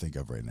trying to think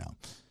of right now.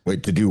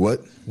 Wait, to do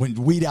what? When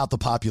weed out the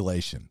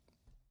population.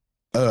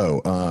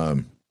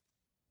 Oh,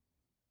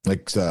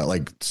 like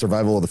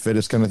survival of the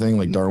fittest kind of thing,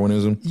 like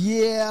Darwinism.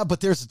 Yeah, but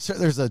there's a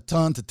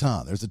ton.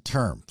 There's a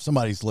term.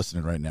 Somebody's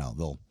listening right now.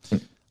 They'll,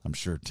 I'm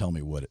sure, tell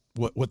me what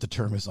the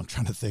term is I'm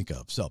trying to think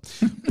of. So,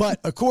 but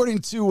according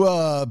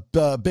to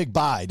Big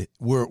Bide,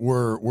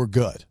 we're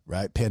good,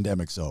 right?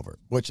 Pandemic's over,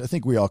 which I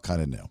think we all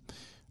kind of knew.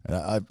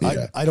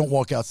 I don't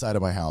walk outside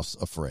of my house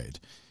afraid.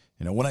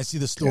 You know, when I see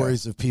the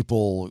stories of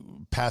people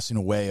passing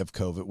away of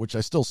COVID, which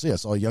I still see, I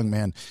saw a young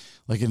man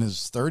like in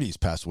his 30s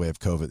pass away of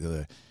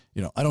COVID.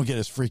 You know, I don't get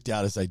as freaked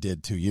out as I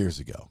did 2 years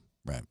ago,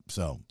 right?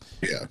 So,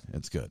 yeah,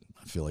 it's good.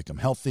 I feel like I'm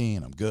healthy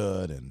and I'm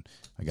good, and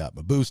I got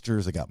my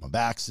boosters, I got my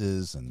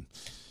vaxes, and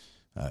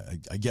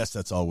I guess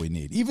that's all we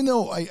need. Even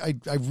though I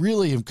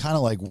really am kind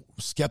of like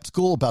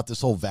skeptical about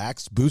this whole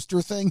vax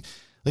booster thing.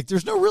 Like,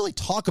 there's no really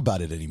talk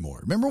about it anymore.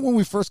 Remember when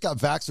we first got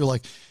vaxxed, they're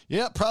like,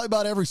 yeah, probably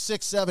about every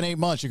 6, 7, 8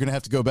 months, you're going to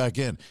have to go back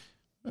in.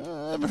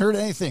 I haven't heard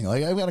anything.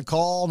 Like, I've got a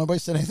call. Nobody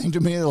said anything to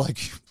me. They're like,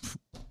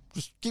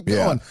 just keep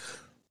going.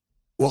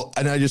 Well,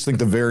 and I just think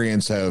the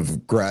variants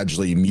have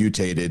gradually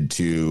mutated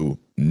to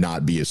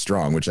not be as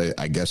strong, which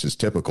I guess is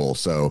typical.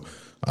 So,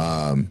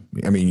 I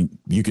mean,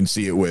 you can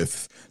see it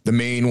with the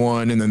main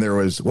one, and then there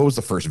was, what was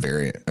the first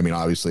variant? I mean,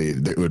 obviously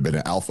it would have been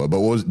an alpha, but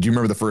do you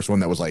remember the first one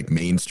that was like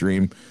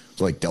mainstream? It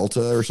was like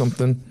Delta or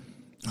something.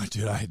 Oh,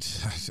 dude,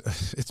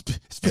 it's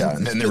been,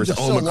 and then there was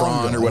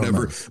Omicron or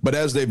whatever. But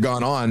as they've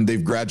gone on,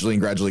 they've gradually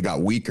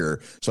got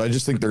weaker. So I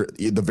just think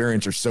the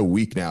variants are so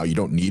weak now, you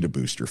don't need a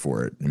booster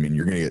for it. I mean,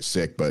 you're going to get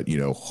sick, but, you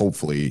know,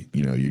 hopefully,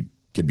 you know, you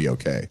could be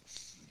okay.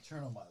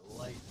 Turn on my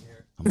light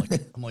here.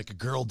 I'm like a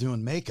girl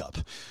doing makeup.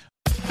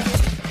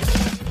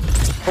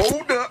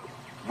 Hold up.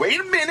 Wait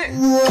a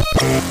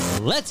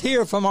minute. Let's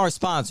hear from our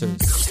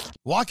sponsors.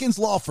 Watkins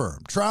Law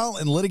Firm, trial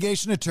and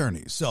litigation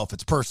attorneys. So if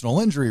it's personal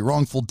injury,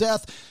 wrongful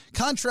death,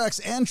 contracts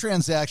and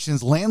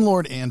transactions,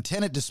 landlord and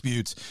tenant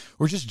disputes,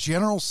 or just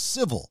general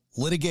civil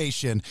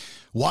litigation,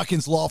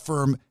 Watkins Law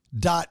Firm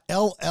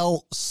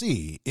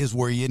 .llc is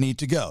where you need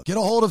to go. Get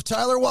a hold of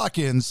Tyler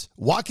Watkins,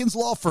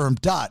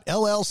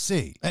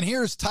 watkinslawfirm.llc. And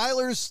here's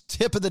Tyler's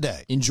tip of the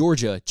day. In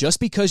Georgia, just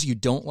because you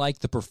don't like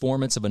the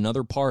performance of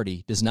another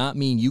party does not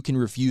mean you can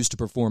refuse to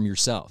perform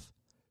yourself.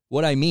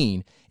 What I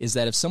mean is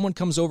that if someone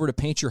comes over to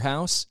paint your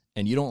house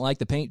and you don't like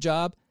the paint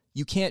job,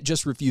 you can't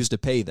just refuse to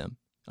pay them.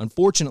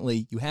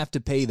 Unfortunately, you have to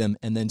pay them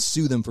and then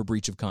sue them for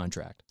breach of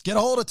contract. Get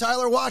a hold of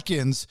Tyler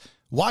Watkins,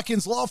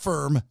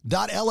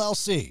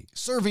 watkinslawfirm.llc,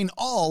 serving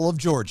all of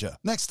Georgia.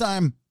 Next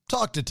time,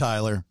 talk to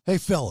Tyler. Hey,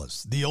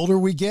 fellas, the older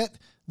we get,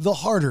 the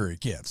harder it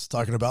gets.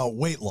 Talking about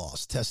weight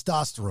loss,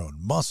 testosterone,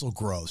 muscle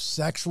growth,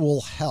 sexual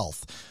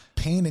health,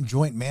 pain and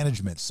joint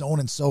management, so on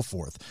and so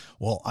forth.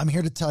 Well, I'm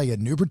here to tell you,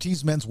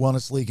 Nubertese Men's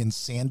Wellness League in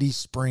Sandy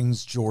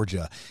Springs,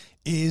 Georgia,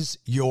 is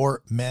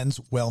your men's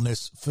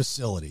wellness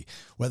facility.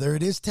 Whether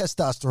it is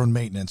testosterone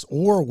maintenance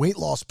or weight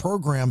loss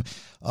program,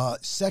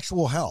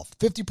 sexual health.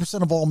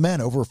 50% of all men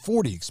over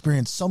 40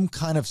 experience some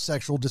kind of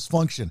sexual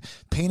dysfunction,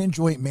 pain and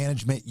joint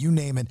management, you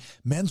name it.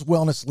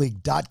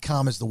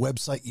 Menswellnessleague.com is the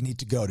website you need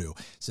to go to.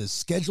 It says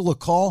schedule a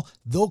call.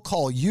 They'll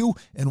call you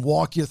and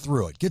walk you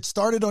through it. Get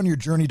started on your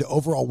journey to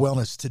overall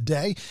wellness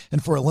today.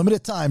 And for a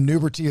limited time,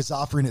 Nuberty is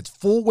offering its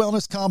full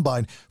wellness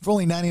combine for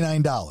only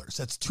 $99.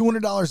 That's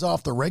 $200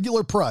 off the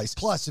regular price.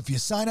 Plus, if you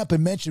sign up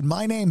and mention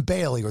my name,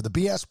 Bailey, or the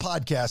BS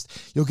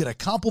Podcast, you'll get a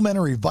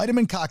complimentary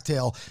vitamin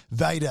cocktail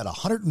valued at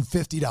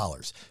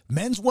 $150.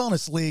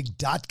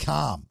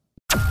 Menswellnessleague.com.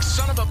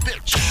 Son of a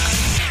bitch.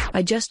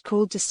 I just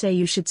called to say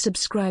you should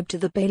subscribe to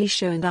The Bailey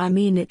Show, and I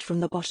mean it from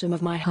the bottom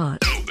of my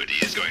heart. Nobody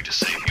is going to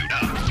save you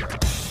now.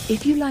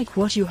 If you like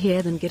what you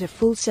hear, then get a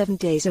full 7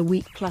 days a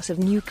week plus of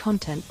new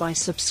content by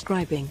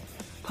subscribing.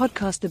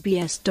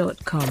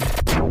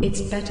 PodcastTheBS.com.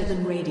 It's better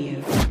than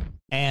radio.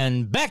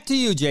 And back to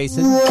you,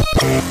 Jason. All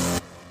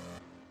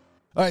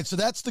right, so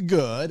that's the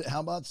good. How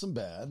about some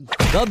bad?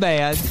 The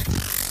bad.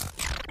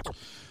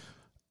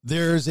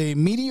 There's a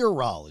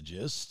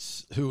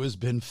meteorologist who has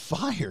been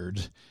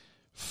fired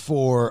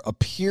for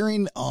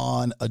appearing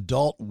on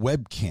adult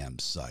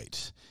webcam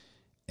site.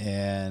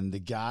 And the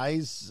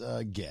guy's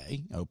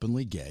gay,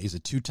 openly gay. He's a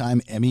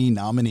two-time Emmy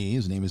nominee.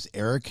 His name is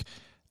Eric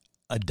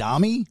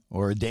Adame,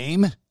 or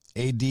Adame,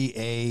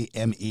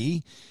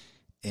 A-D-A-M-E.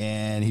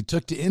 And he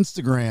took to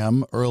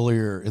Instagram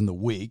earlier in the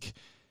week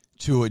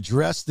to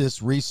address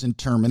this recent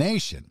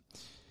termination,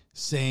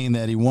 saying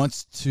that he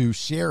wants to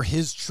share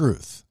his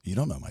truth. You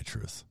don't know my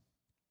truth.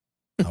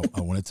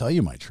 I want to tell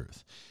you my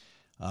truth.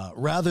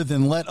 Rather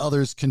than let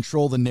others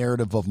control the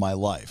narrative of my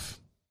life.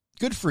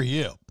 Good for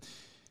you.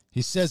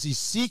 He says he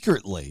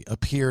secretly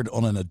appeared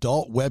on an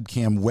adult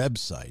webcam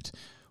website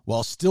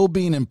while still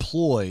being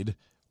employed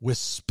with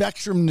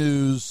Spectrum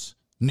News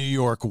New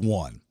York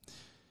 1.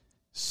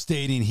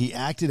 Stating he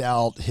acted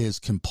out his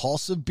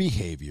compulsive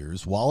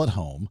behaviors while at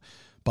home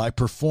by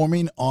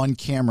performing on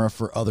camera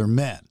for other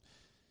men.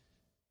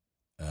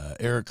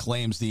 Eric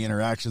claims the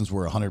interactions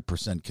were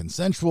 100%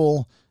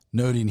 consensual,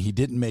 noting he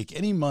didn't make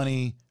any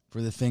money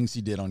for the things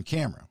he did on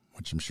camera,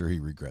 which I'm sure he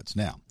regrets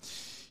now.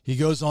 He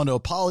goes on to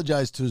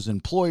apologize to his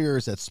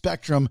employers at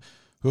Spectrum,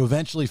 who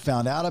eventually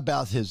found out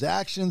about his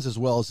actions, as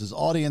well as his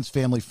audience,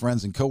 family,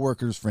 friends, and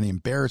coworkers for any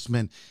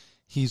embarrassment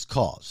he's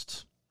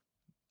caused.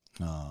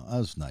 That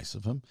was nice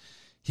of him.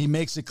 He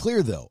makes it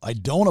clear, though, I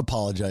don't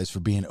apologize for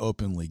being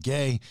openly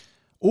gay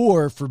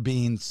or for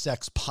being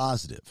sex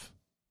positive.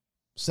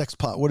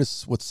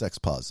 What's sex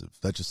positive?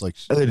 That just like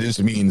it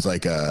just means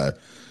like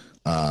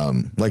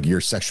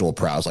your sexual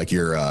arousal, like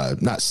you're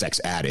not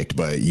sex addict,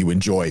 but you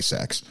enjoy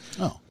sex.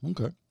 Oh,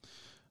 okay.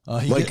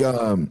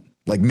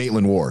 Like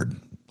Maitland Ward,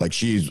 like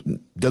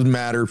doesn't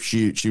matter.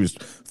 She was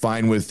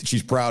fine with.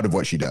 She's proud of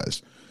what she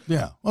does.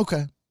 Yeah.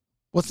 Okay.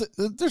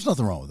 There's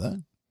nothing wrong with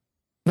that.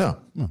 No.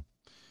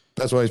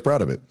 That's why he's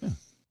proud of it. Yeah.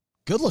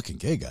 Good looking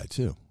gay guy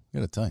too. I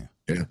gotta tell you.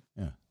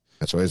 Yeah.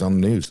 That's why he's on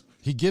the news.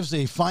 He gives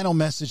a final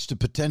message to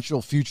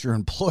potential future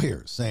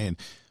employers saying,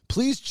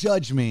 please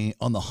judge me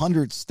on the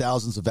hundreds,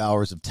 thousands of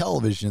hours of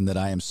television that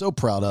I am so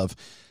proud of,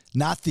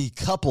 not the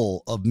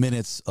couple of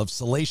minutes of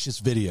salacious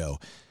video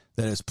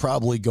that is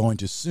probably going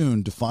to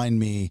soon define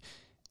me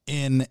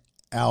in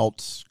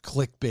out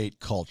clickbait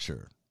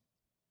culture.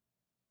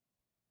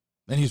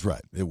 And he's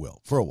right. It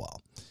will for a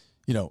while.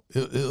 You know,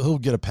 he'll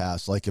get a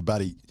pass, like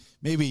about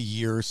maybe a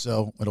year or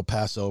so. It'll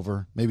pass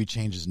over. Maybe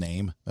change his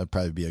name. That'd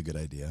probably be a good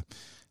idea.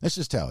 That's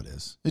just how it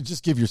is.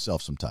 Just give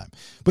yourself some time.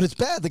 But it's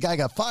bad the guy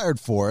got fired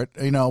for it,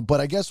 you know.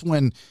 But I guess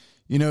when,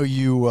 you know,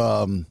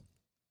 when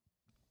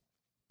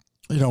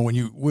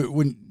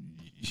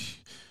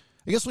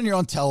you're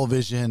on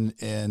television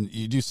and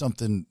you do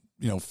something,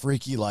 you know,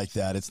 freaky like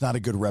that, it's not a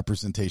good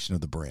representation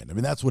of the brand. I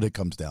mean, that's what it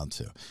comes down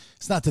to.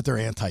 It's not that they're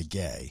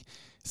anti-gay.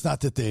 It's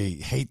not that they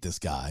hate this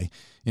guy.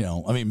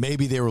 I mean,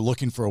 maybe they were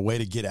looking for a way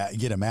to get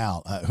him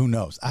out. Who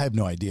knows? I have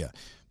no idea.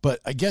 But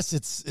I guess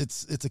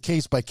it's a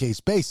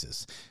case-by-case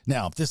basis.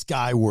 Now, if this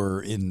guy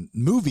were in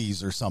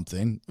movies or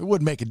something, it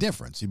wouldn't make a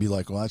difference. You'd be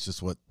like, well, that's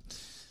just what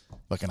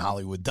fucking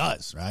Hollywood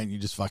does, right?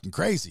 You're just fucking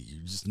crazy.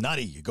 You're just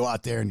nutty. You go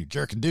out there and you're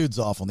jerking dudes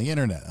off on the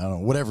internet. I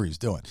don't know, whatever he's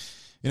doing.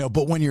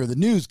 But when you're the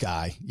news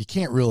guy, you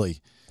can't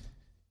really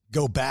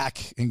go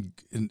back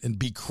and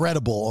be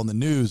credible on the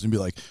news and be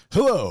like,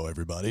 hello,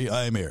 everybody,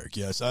 I'm Eric.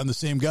 Yes, I'm the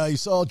same guy you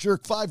saw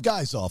jerk 5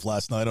 guys off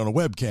last night on a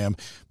webcam,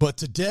 but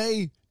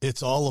today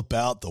it's all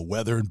about the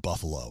weather in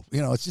Buffalo.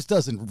 It just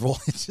doesn't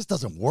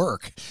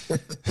work.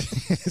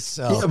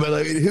 So, yeah, but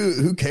I mean,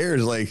 who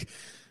cares? Like,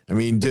 I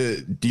mean,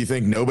 do you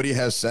think nobody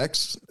has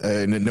sex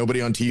and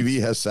nobody on TV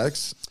has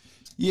sex?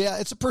 Yeah,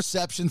 it's a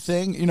perception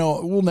thing.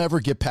 We'll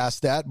never get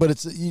past that, but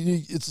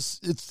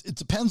it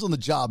depends on the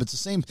job. It's the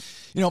same,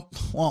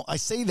 well, I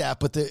say that,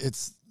 but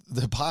it's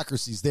the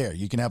hypocrisy's there.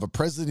 You can have a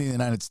president of the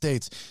United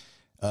States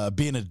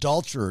be an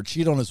adulterer,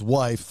 cheat on his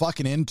wife,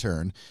 fucking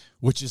intern,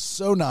 which is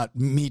so not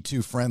Me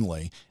Too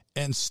friendly,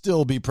 and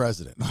still be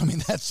president. I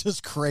mean, that's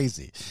just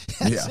crazy.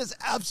 That's just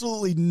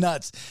absolutely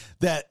nuts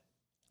that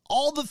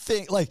all the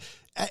things, like,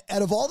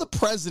 out of all the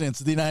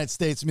presidents of the United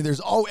States, I mean,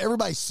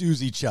 everybody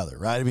sues each other,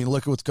 right? I mean,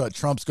 look at what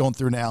Trump's going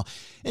through now,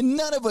 and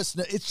none of us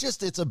know.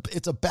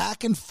 It's a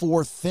back and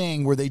forth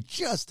thing where they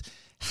just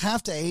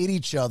have to hate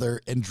each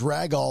other and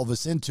drag all of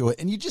us into it,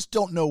 and you just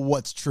don't know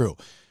what's true.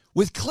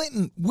 With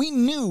Clinton, we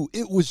knew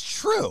it was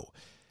true,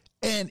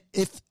 and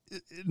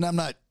I'm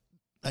not,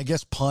 I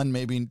guess pun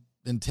maybe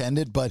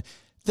intended, but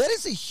that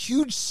is a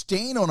huge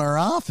stain on our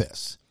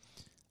office.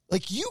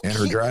 Like and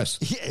her dress.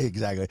 Yeah,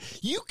 exactly.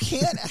 You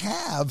can't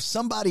have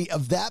somebody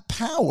of that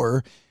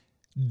power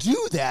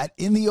do that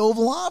in the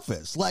Oval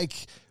Office.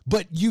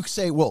 But you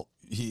say, well,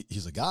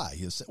 he's a guy.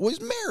 He's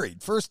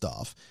married, first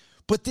off.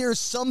 But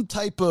there's some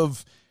type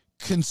of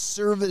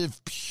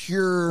conservative,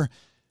 pure.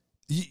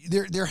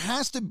 There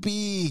has to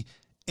be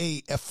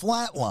a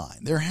flat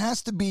line. There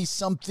has to be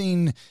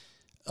something,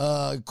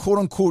 quote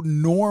unquote,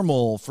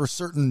 normal for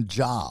certain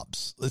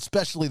jobs,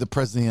 especially the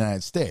president of the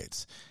United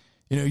States.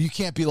 You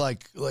can't be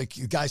like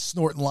guys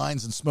snorting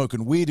lines and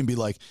smoking weed and be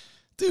like,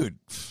 dude,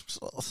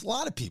 a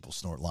lot of people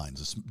snort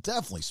lines,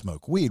 definitely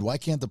smoke weed. Why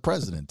can't the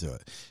president do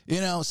it?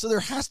 So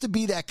there has to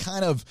be that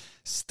kind of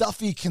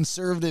stuffy,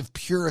 conservative,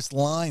 purist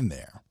line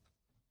there.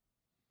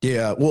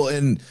 Yeah, well,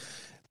 and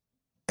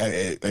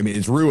I mean,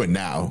 it's ruined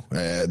now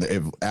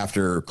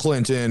after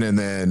Clinton and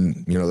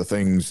then, the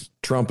things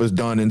Trump has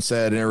done and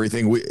said and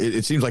everything.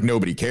 It seems like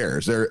nobody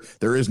cares.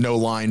 There is no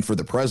line for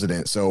the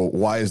president. So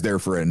why is there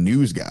for a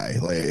news guy?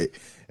 Like,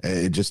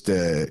 it just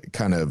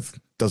kind of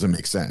doesn't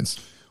make sense.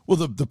 Well,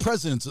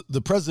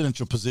 the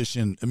presidential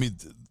position, I mean,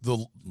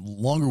 the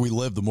longer we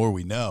live, the more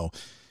we know,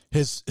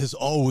 has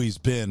always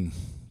been,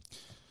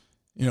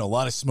 a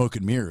lot of smoke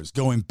and mirrors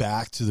going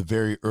back to the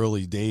very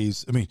early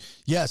days. I mean,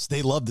 yes,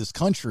 they love this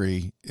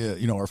country,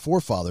 our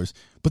forefathers,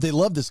 but they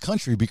love this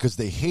country because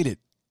they hated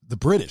the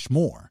British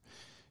more.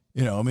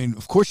 I mean,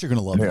 of course you're going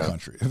to love the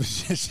country.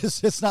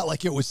 It's not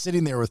like it was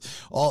sitting there with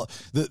all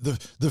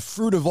the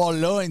fruit of all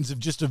loins of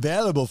just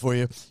available for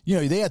you.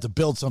 They had to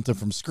build something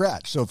from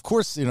scratch. So of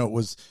course, it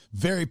was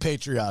very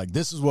patriotic.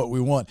 This is what we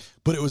want,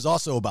 but it was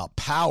also about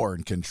power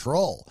and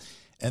control.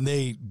 And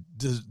they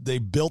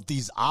built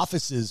these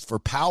offices for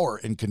power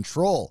and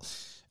control,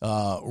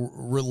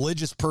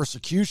 religious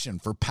persecution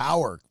for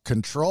power,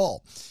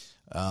 control.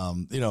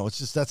 It's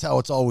just, that's how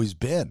it's always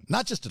been,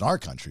 not just in our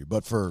country,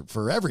 but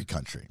for every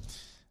country.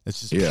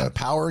 It's just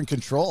power and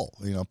control,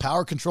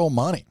 power, control,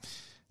 money.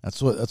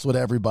 That's what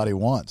everybody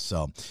wants.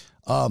 So,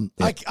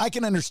 I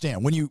can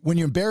understand when you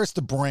embarrass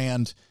the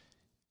brand,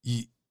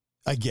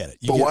 I get it.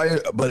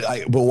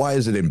 But why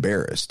is it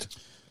embarrassed?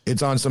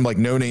 It's on some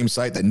no-name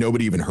site that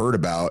nobody even heard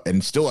about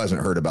and still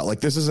hasn't heard about. Like,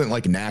 this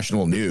isn't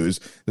national news.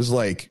 This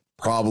is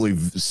probably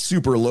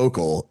super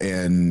local,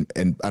 and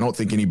I don't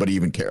think anybody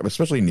even cares,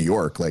 especially in New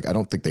York. I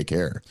don't think they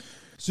care.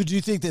 So do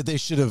you think that they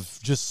should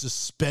have just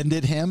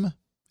suspended him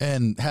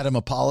and had him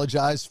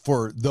apologize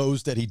for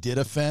those that he did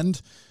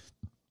offend,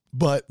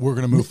 but we're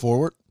going to move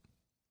forward?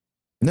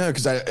 No,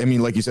 because I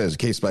mean, like you said, it's a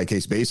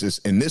case-by-case basis.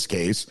 In this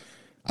case,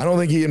 I don't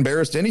think he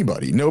embarrassed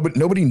anybody.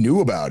 Nobody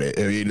knew about it.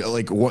 I mean,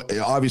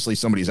 obviously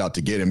somebody's out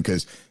to get him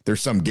because there's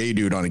some gay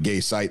dude on a gay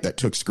site that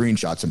took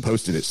screenshots and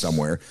posted it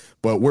somewhere.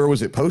 But where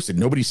was it posted?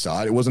 Nobody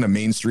saw it. It wasn't a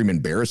mainstream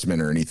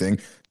embarrassment or anything.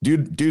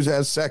 Dude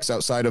has sex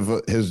outside of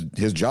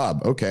his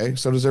job. Okay,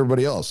 so does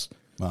everybody else.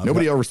 Well,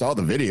 nobody ever saw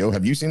the video.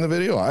 Have you seen the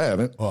video? I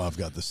haven't. Well, I've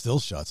got the still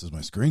shots as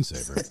my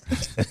screensaver.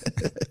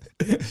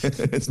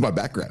 It's my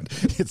background.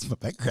 It's my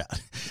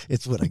background.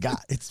 It's what I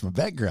got. It's my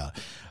background.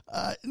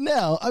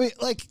 No, I mean,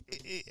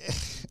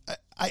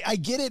 I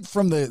get it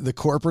from the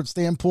corporate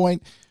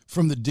standpoint.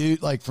 From the dude,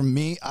 from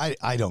me,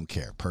 I don't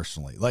care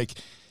personally. Let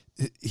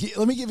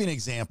me give you an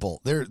example.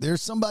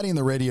 There's somebody in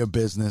the radio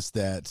business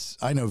that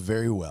I know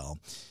very well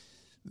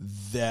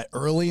that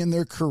early in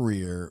their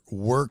career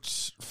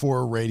worked for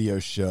a radio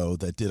show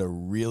that did a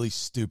really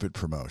stupid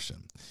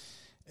promotion.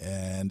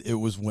 And it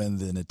was when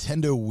the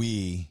Nintendo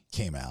Wii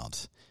came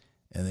out,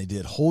 and they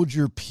did "Hold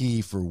Your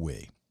Pee" for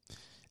Wii.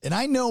 And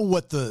I know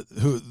what the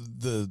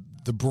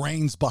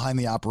brains behind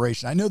the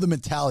operation. I know the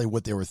mentality of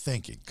what they were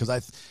thinking,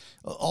 because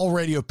all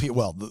radio people,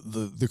 well,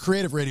 the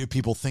creative radio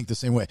people think the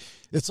same way.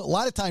 It's a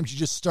lot of times you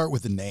just start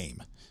with a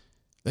name.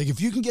 Like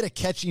if you can get a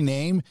catchy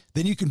name,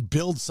 then you can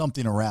build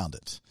something around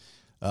it.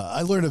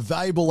 I learned a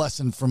valuable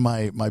lesson from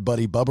my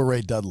buddy Bubba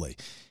Ray Dudley.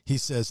 He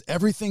says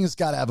everything has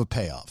got to have a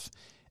payoff,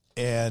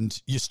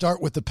 and you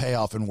start with the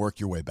payoff and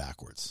work your way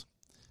backwards.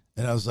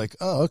 And I was like,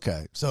 oh,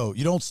 okay. So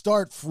you don't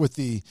start with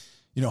the,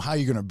 how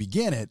you're going to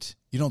begin it.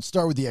 You don't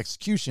start with the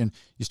execution.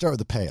 You start with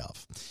the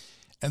payoff.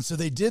 And so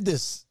they did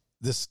this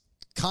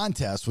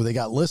contest where they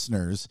got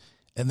listeners,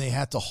 and they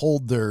had to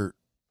hold their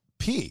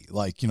pee,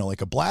 like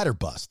a bladder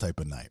bust type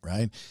of night,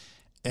 right?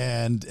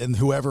 And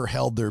whoever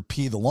held their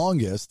pee the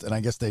longest, and I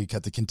guess they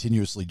had to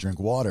continuously drink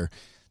water,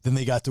 then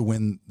they got to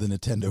win the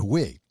Nintendo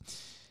Wii.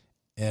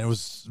 And it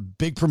was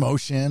big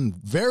promotion,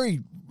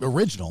 very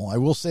original, I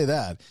will say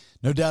that.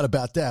 No doubt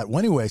about that. Well,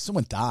 anyway,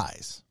 someone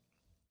dies.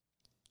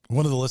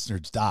 One of the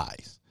listeners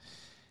dies.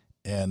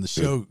 And the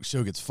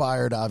show gets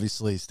fired,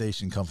 obviously.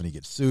 Station company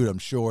gets sued, I'm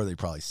sure. They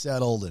probably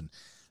settled and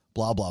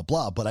blah, blah,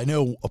 blah. But I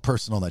know a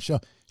person on that show.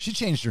 She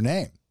changed her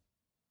name.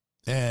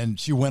 And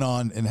she went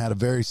on and had a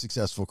very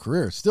successful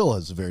career. Still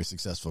has a very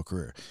successful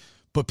career.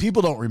 But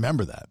people don't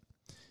remember that.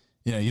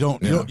 You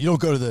don't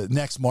go to the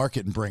next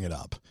market and bring it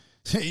up.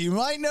 You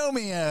might know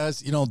me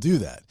as, you don't do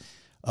that.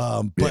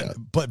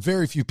 But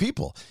very few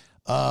people.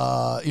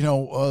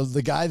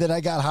 The guy that I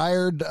got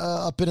hired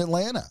up in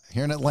Atlanta,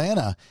 here in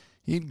Atlanta,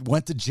 he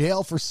went to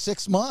jail for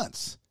 6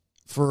 months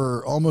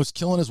for almost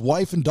killing his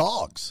wife and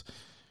dogs.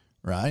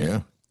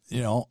 Right?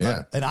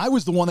 Yeah. And I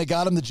was the one that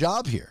got him the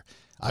job here.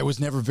 I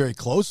was never very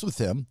close with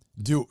him.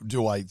 Do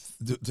I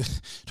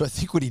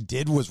think what he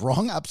did was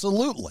wrong?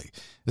 Absolutely.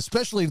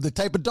 Especially the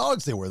type of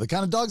dogs they were, the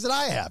kind of dogs that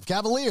I have,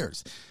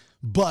 Cavaliers.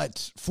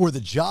 But for the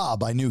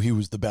job, I knew he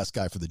was the best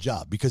guy for the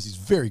job because he's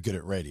very good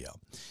at radio.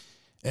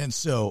 And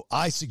so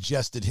I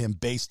suggested him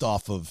based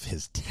off of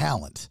his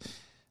talent,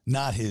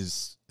 not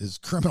his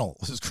criminal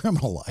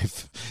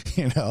life,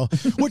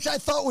 which I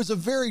thought was a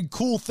very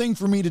cool thing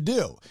for me to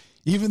do.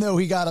 Even though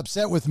he got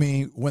upset with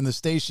me when the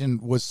station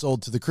was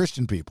sold to the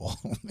Christian people.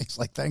 He's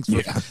like, thanks for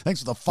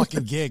the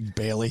fucking gig,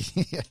 Bailey.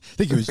 I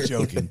think he was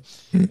joking.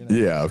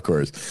 Yeah, of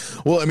course.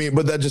 Well, I mean,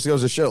 but that just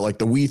goes to show, like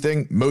the Wii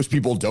thing, most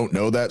people don't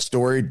know that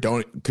story,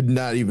 could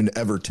not even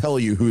ever tell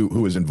you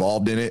who was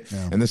involved in it.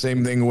 Yeah. And the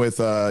same thing with,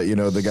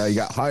 the guy who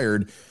got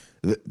hired.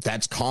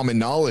 That's common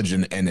knowledge,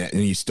 and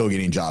he's still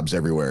getting jobs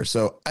everywhere.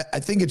 So I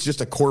think it's just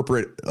a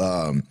corporate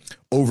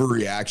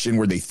overreaction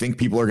where they think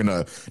people are going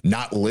to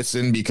not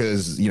listen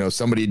because,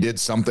 somebody did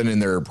something in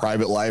their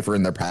private life or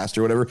in their past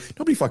or whatever.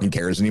 Nobody fucking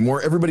cares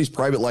anymore. Everybody's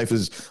private life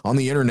is on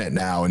the internet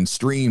now and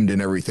streamed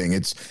and everything.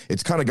 It's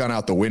kind of gone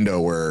out the window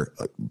where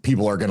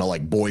people are going to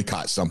like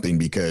boycott something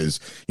because,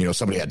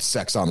 somebody had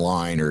sex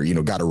online or,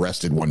 got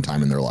arrested one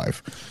time in their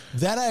life.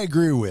 That I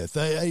agree with.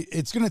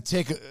 It's going to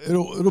take,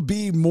 it'll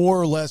be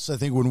more or less, I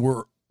think, when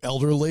we're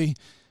elderly,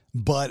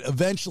 but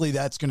eventually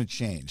that's going to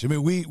change. I mean,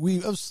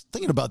 I was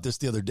thinking about this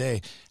the other day,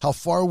 how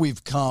far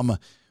we've come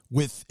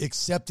with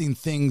accepting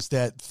things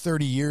that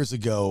 30 years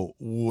ago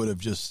would have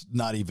just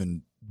not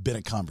even been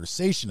a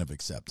conversation of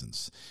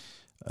acceptance.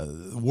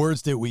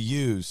 Words that we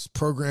use,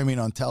 programming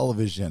on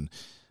television.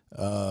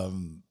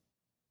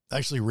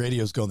 Actually,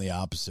 radio's going the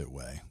opposite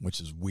way, which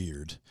is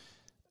weird.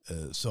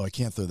 So I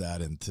can't throw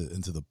that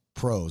into the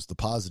pros, the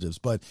positives,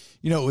 but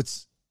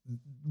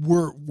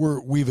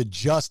we've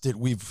adjusted.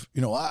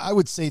 I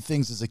would say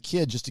things as a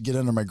kid just to get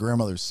under my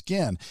grandmother's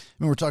skin. I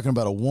mean, we're talking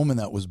about a woman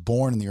that was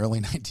born in the early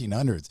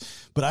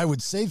 1900s, but I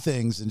would say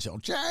things and she'll,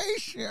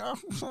 Chase,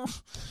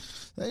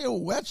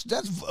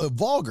 that's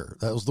vulgar.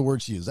 That was the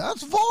word she used.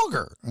 That's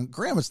vulgar. And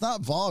Graham, it's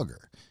not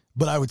vulgar.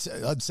 But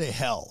I'd say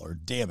hell or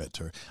damn it.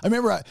 Or I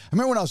remember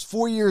when I was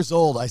 4 years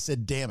old, I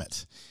said, damn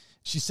it.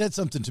 She said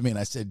something to me and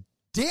I said,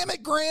 damn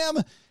it, Graham.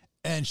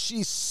 And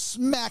she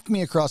smacked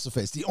me across the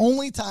face. The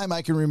only time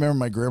I can remember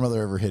my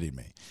grandmother ever hitting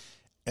me.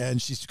 And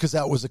because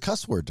that was a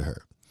cuss word to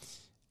her.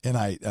 And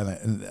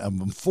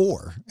I'm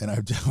 4 and I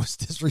was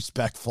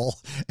disrespectful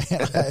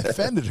and I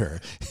offended her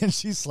and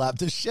she slapped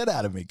the shit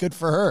out of me. Good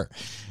for her.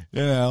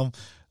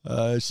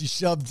 She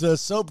shoved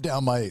soap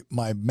down my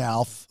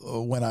mouth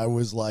when I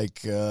was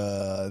like,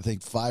 I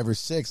think 5 or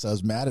 6. I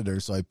was mad at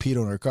her. So I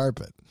peed on her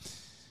carpet.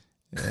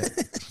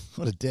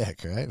 What a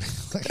dick, right?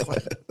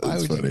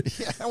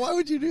 Why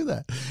would you do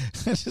that?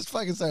 I just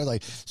fucking started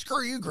like,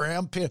 screw you,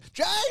 Graham.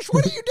 Josh,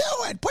 what are you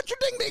doing? Put your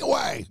ding ding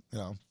away.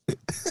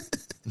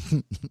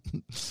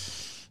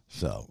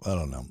 So I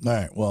don't know. All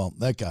right. Well,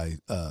 that guy,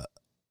 I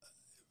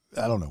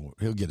don't know.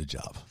 He'll get a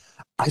job.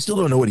 I still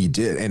don't know what he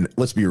did. And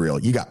let's be real.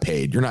 You got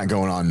paid. You're not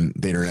going on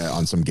the internet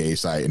on some gay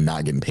site and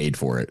not getting paid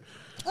for it.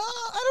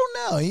 I don't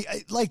know.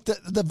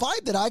 The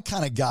vibe that I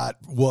kind of got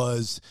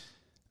was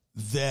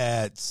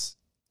that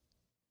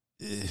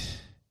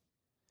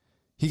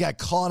he got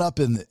caught up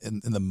in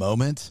the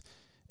moment,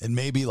 and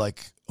maybe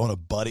like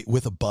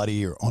with a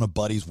buddy or on a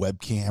buddy's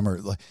webcam, or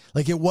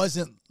like it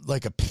wasn't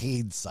like a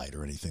paid site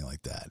or anything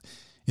like that.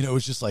 You know, it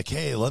was just like,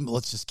 hey,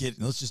 let's just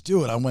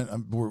do it.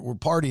 We're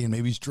partying.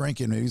 Maybe he's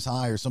drinking. Maybe he's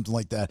high or something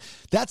like that.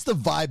 That's the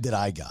vibe that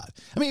I got.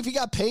 I mean, if he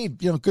got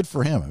paid, you know, good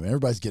for him. I mean,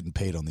 everybody's getting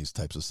paid on these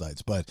types of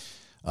sites. But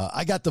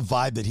I got the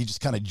vibe that he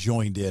just kind of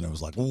joined in and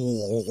was like,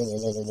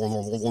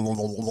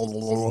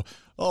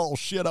 oh,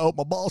 shit, I hope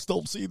my boss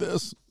don't see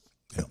this.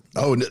 Yeah.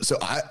 Oh, so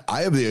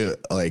I have the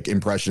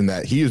impression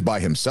that he is by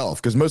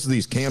himself, because most of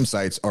these cam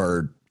sites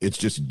it's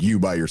just you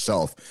by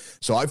yourself.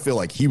 So I feel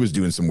like he was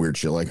doing some weird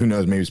shit. Like, who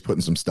knows? Maybe he's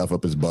putting some stuff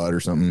up his butt or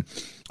something.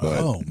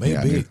 But, maybe.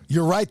 Yeah, I mean,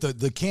 you're right.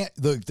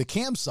 The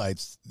cam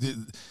sites,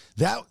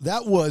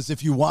 that was,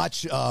 if you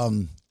watch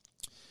the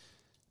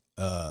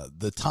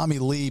Tommy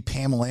Lee,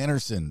 Pamela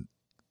Anderson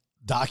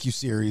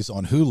docuseries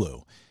on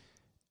Hulu,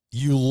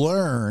 you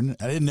learn,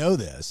 I didn't know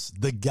this,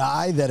 the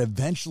guy that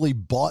eventually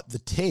bought the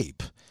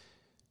tape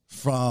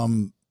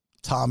from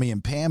Tommy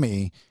and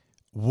Pammy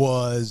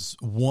was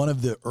one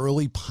of the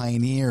early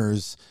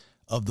pioneers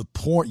of the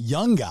porn,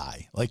 young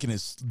guy, like in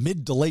his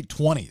mid to late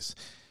 20s,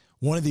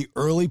 one of the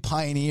early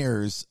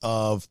pioneers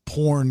of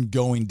porn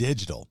going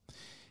digital.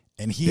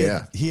 And he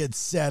had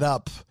set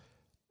up,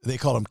 they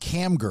called them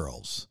cam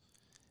girls,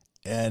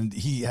 and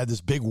he had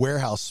this big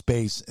warehouse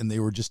space, and they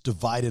were just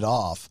divided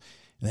off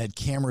and had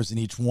cameras in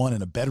each one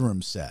in a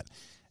bedroom set.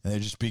 And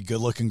there'd just be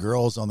good looking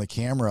girls on the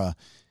camera,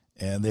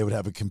 and they would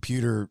have a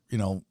computer, you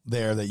know,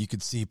 there that you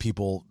could see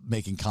people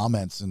making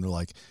comments, and they're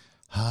like,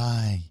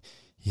 hi,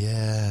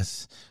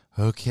 yes,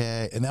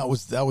 okay. And that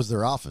was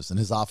their office, and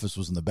his office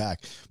was in the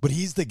back. But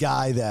he's the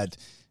guy that,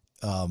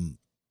 and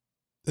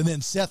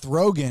then Seth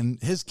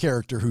Rogen, his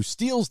character who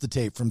steals the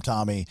tape from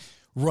Tommy,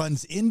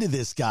 runs into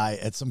this guy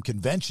at some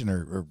convention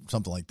or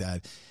something like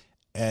that,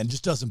 and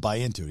just doesn't buy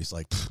into it. He's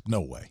like,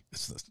 no way.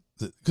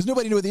 Because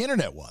nobody knew what the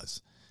internet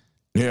was.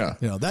 Yeah.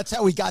 You know, that's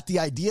how we got the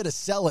idea to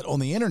sell it on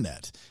the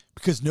internet,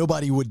 because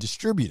nobody would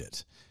distribute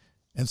it.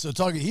 And so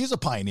he's a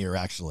pioneer,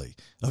 actually,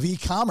 of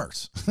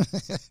e-commerce.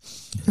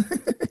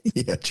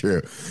 Yeah,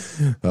 true.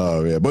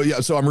 Oh, yeah. But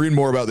yeah, so I'm reading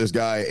more about this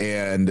guy,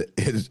 and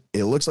it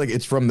looks like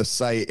it's from the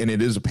site, and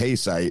it is a pay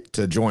site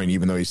to join,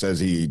 even though he says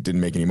he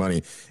didn't make any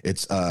money.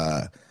 It's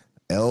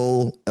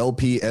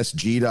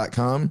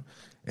lpsg.com,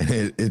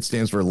 and it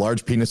stands for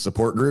Large Penis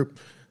Support Group.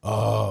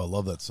 Oh, I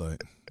love that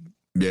site.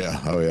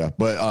 Yeah. Oh, yeah.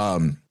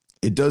 But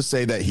it does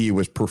say that he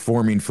was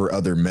performing for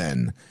other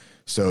men.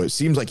 So it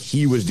seems like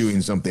he was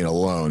doing something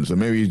alone. So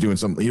maybe he's doing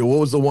something. You know, what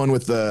was the one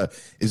with the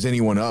Is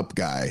Anyone Up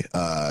guy?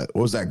 What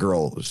was that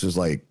girl? It's just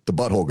like the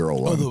butthole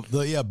girl one. Oh,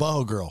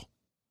 butthole girl.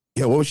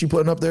 Yeah, what was she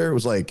putting up there? It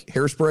was like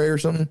hairspray or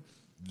something?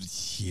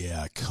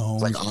 Yeah,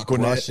 combs, like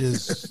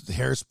brushes,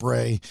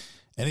 hairspray,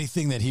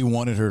 anything that he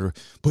wanted her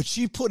to. But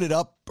she put it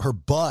up her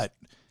butt,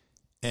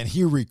 and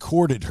he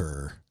recorded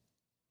her.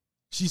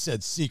 She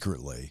said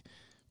secretly,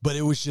 but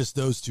it was just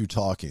those two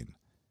talking.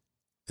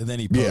 And then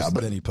he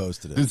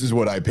posted it. This is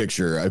what I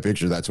picture. I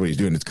picture that's what he's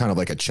doing. It's kind of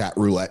like a chat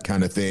roulette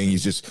kind of thing.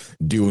 He's just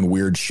doing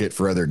weird shit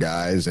for other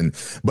guys.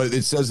 But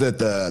it says that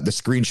the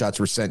screenshots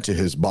were sent to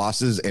his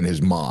bosses and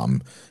his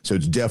mom. So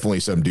it's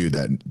definitely some dude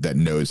that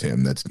knows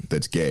him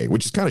that's gay,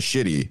 which is kind of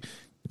shitty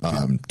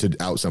to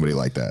out somebody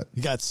like that.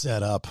 He got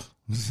set up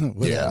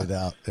without it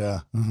out.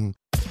 Yeah. Mm-hmm.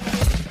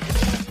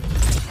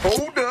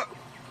 Hold up.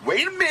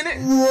 Wait a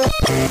minute.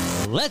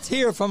 Let's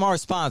hear from our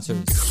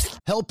sponsors.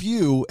 Help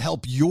you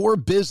help your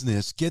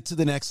business get to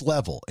the next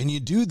level. And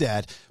you do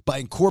that by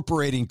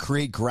incorporating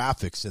Create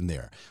Graphics in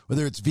there.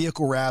 Whether it's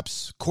vehicle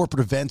wraps, corporate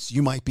events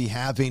you might be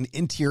having,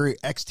 interior,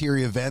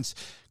 exterior events,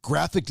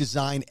 graphic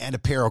design, and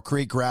apparel.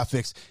 Create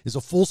Graphics is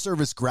a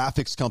full-service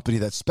graphics company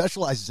that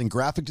specializes in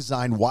graphic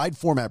design, wide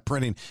format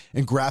printing,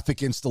 and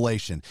graphic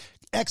installation.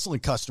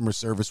 Excellent customer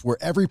service where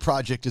every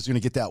project is going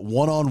to get that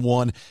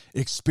one-on-one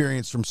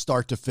experience from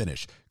start to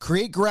finish.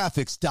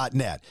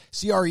 CreateGraphics.net,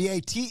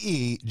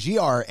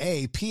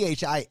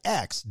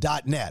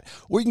 CreateGraphics.net,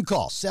 or you can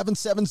call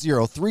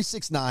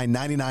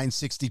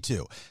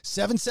 770-369-9962,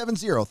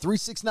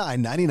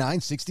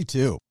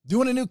 770-369-9962.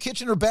 Doing a new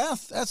kitchen or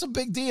bath? That's a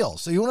big deal.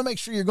 So you want to make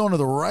sure you're going to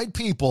the right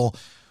people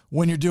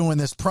when you're doing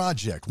this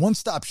project.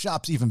 One-stop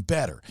shop's even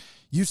better.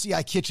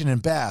 UCI Kitchen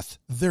and Bath,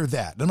 they're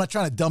that. I'm not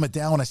trying to dumb it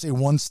down when I say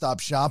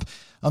one-stop shop.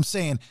 I'm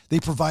saying they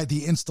provide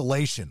the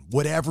installation,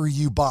 whatever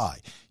you buy.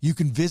 You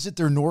can visit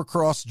their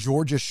Norcross,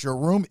 Georgia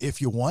showroom if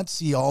you want,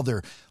 see all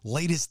their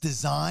latest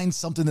designs,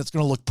 something that's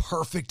going to look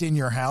perfect in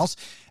your house.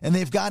 And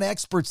they've got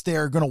experts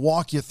there going to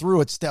walk you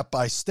through it step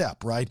by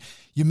step, right?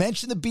 You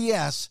mentioned the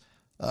BS,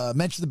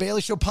 mention the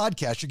Bailey Show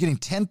podcast, you're getting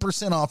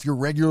 10% off your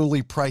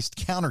regularly priced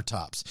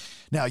countertops.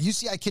 Now,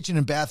 UCI Kitchen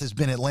and Bath has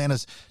been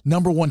Atlanta's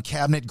 #1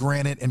 cabinet,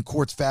 granite, and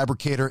quartz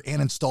fabricator and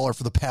installer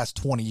for the past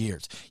 20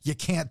 years. You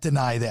can't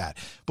deny that.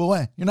 But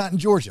when you're not in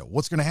Georgia,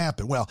 what's going to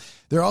happen? Well,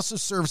 they're also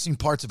servicing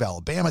parts of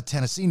Alabama,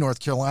 Tennessee, North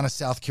Carolina,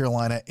 South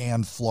Carolina,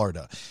 and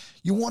Florida.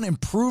 You want to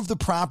improve the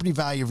property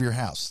value of your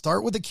house.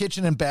 Start with the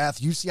kitchen and bath,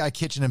 UCI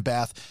Kitchen and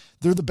Bath.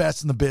 They're the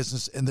best in the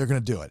business, and they're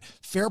going to do it.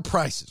 Fair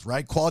prices,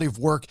 right? Quality of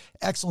work,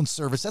 excellent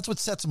service. That's what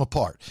sets them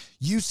apart.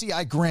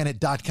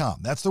 UCIgranite.com.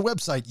 That's their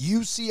website,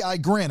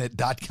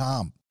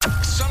 UCIgranite.com.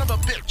 Son of a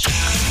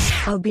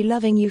bitch. I'll be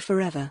loving you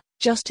forever,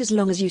 just as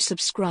long as you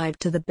subscribe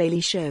to The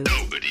Bailey Show.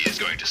 Nobody is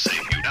going to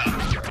save you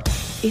now.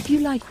 If you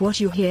like what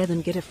you hear,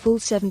 then get a full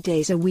 7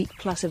 days a week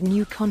plus of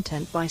new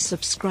content by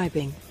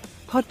subscribing.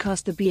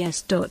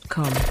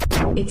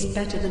 PodcastTheBS.com. It's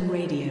better than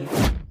radio.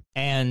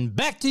 And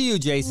back to you,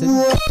 Jason.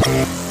 All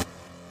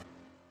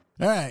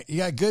right, you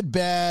got good,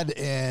 bad,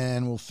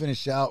 and we'll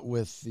finish out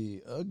with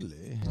the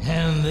ugly.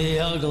 And the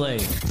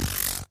ugly.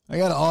 I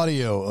got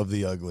audio of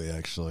the ugly,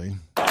 actually.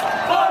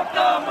 Fuck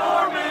the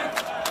Mormons!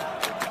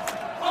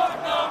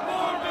 Fuck the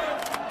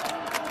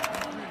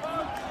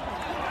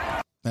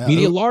Mormons!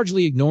 Media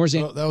largely ignores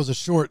it. That was a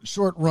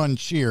short run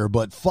cheer,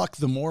 but fuck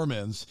the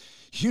Mormons.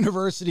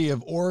 University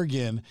of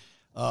Oregon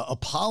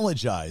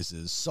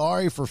apologizes.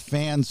 Sorry for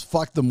fans'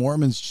 fuck the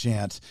Mormons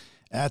chant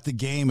at the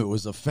game. It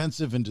was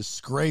offensive and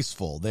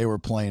disgraceful. They were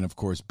playing, of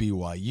course,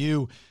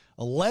 BYU.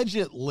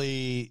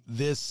 Allegedly,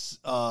 this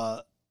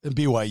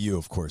BYU,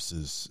 of course,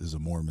 is a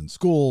Mormon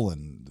school,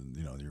 and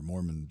your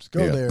Mormons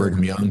go there.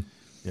 Brigham Young.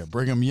 Yeah,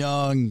 Brigham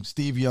Young,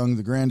 Steve Young,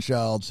 the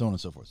grandchild, so on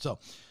and so forth. So,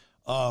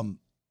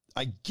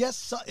 I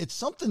guess it's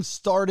something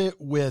started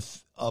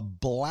with a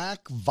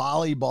black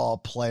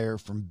volleyball player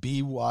from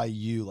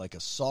BYU, like a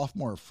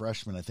sophomore or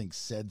freshman, I think,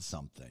 said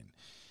something,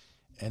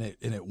 and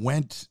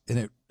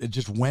it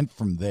just went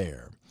from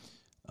there,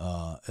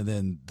 and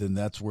then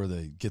that's where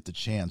they get the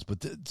chants.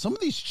 But some of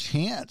these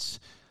chants,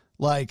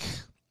 like,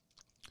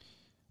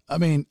 I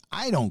mean,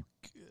 I mean,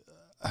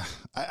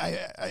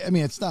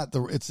 it's not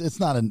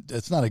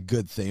a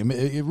good thing. I mean,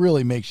 it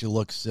really makes you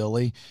look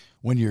silly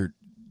when you're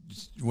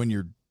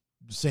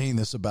saying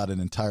this about an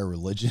entire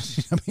religion.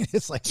 I mean,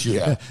 it's like,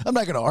 yeah. I'm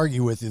not going to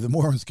argue with you. The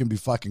Mormons can be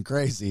fucking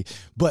crazy,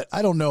 but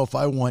I don't know if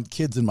I want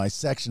kids in my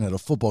section at a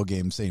football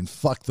game saying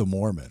 "fuck the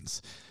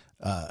Mormons."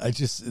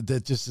 It's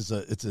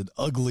an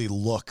ugly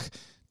look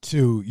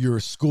to your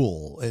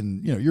school,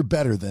 and you're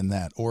better than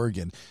that,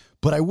 Oregon.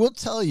 But I will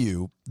tell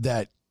you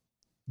that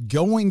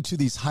going to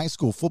these high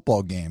school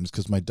football games,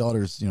 because my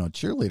daughter's a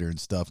cheerleader and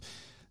stuff,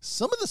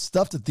 some of the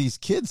stuff that these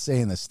kids say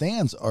in the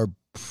stands are,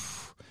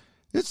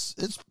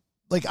 it's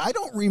like, I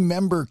don't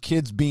remember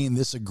kids being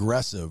this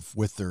aggressive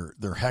with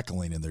their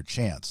heckling and their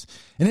chants.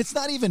 And it's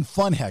not even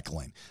fun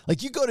heckling.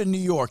 Like, you go to New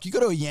York, you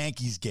go to a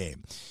Yankees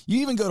game,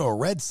 you even go to a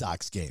Red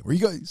Sox game, or you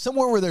go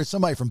somewhere where there's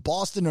somebody from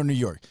Boston or New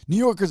York. New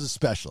Yorkers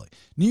especially.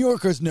 New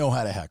Yorkers know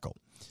how to heckle.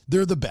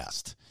 They're the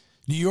best.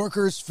 New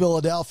Yorkers,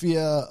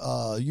 Philadelphia,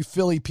 you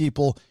Philly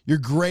people, you're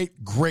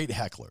great, great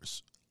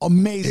hecklers.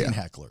 Amazing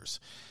hecklers.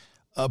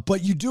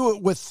 But you do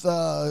it with,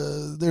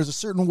 there's a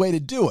certain way to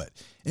do it.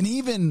 And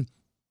even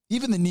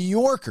the New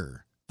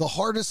Yorker, the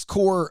hardest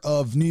core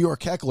of New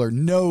York heckler,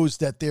 knows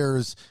that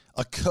there's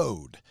a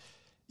code.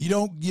 You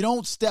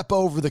don't step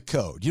over the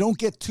code. You don't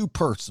get too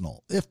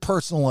personal, if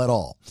personal at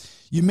all.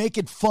 You make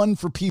it fun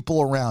for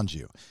people around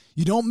you.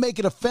 You don't make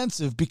it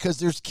offensive because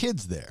there's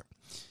kids there.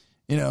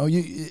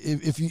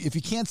 If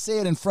you can't say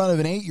it in front of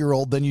an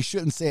 8-year-old, then you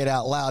shouldn't say it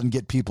out loud and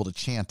get people to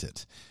chant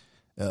it.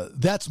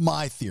 That's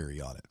my theory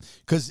on it,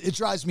 because it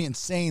drives me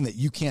insane that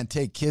you can't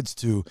take kids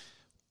to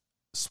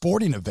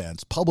sporting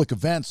events, public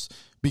events,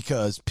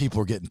 because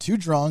people are getting too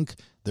drunk.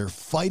 They're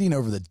fighting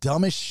over the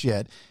dumbest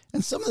shit.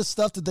 And some of the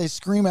stuff that they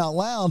scream out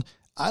loud,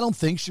 I don't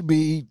think should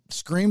be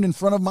screamed in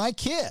front of my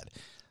kid.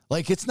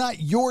 Like, it's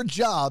not your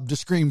job to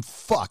scream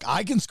fuck.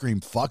 I can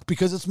scream fuck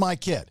because it's my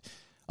kid.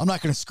 I'm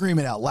not going to scream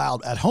it out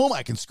loud. At home,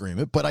 I can scream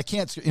it, but I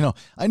can't,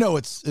 I know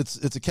it's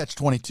a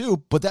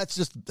catch-22, but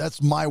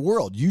that's my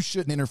world. You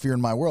shouldn't interfere in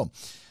my world.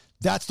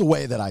 That's the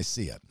way that I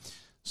see it.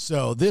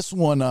 So this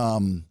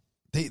one,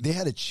 they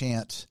had a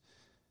chant,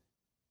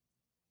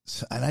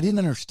 and I didn't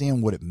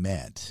understand what it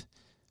meant,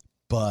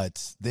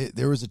 but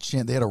there was a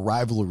chant. They had a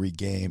rivalry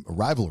game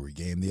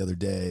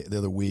the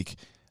other week,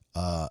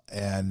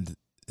 and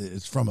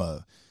it's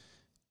from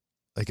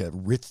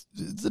it's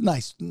a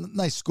nice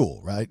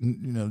school, right?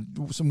 And,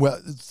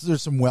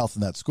 there's some wealth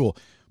in that school,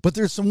 but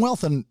there's some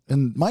wealth in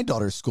my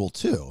daughter's school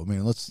too. I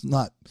mean, it's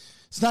not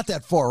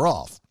that far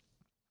off.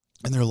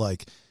 And they're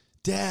like,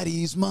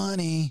 "Daddy's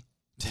money,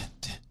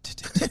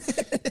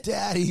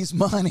 Daddy's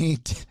money."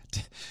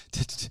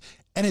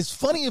 And as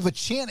funny of a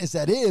chant as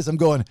that is, I'm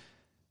going,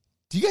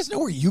 do you guys know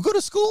where you go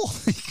to school?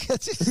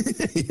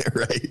 Yeah,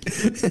 right.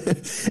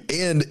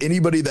 And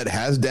anybody that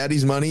has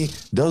daddy's money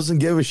doesn't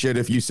give a shit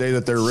if you say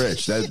that they're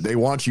rich. That they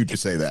want you to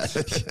say that.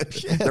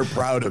 They're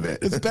proud of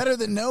it. It's better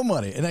than no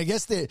money. And I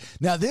guess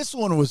now this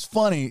one was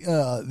funny.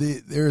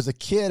 There's a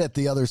kid at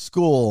the other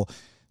school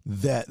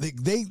that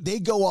they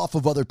go off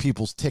of other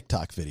people's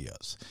TikTok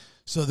videos.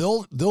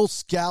 So they'll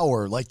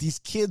scour, like, these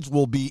kids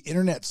will be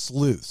internet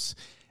sleuths,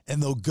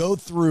 and they'll go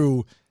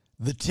through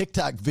the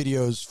TikTok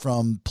videos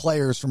from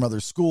players from other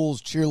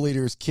schools,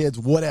 cheerleaders, kids,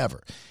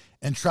 whatever,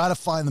 and try to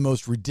find the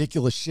most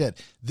ridiculous shit.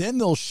 Then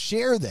they'll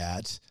share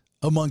that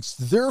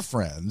amongst their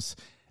friends,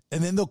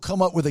 and then they'll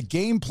come up with a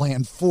game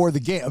plan for the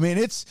game. I mean,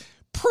 it's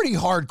pretty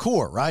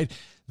hardcore, right?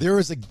 There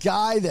was a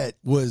guy that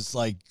was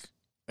like,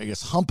 I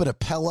guess, humping a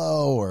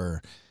pillow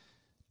or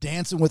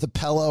dancing with a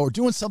pillow or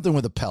doing something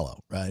with a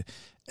pillow, right?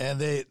 And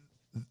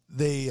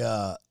they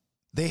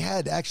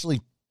had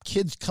actually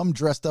kids come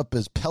dressed up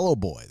as Pillow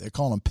Boy. They're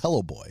calling him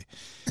Pillow Boy.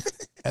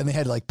 And they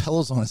had like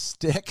pillows on a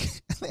stick.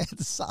 They had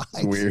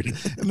signs. Weird.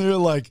 And they're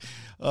like,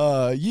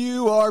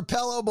 you are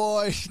Pillow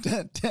Boy.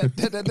 Yeah,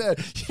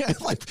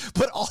 like,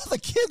 but all the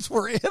kids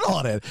were in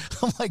on it.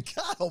 I'm like,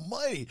 God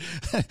almighty.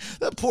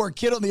 That poor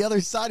kid on the other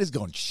side is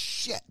going,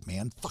 shit,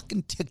 man,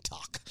 fucking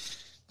TikTok.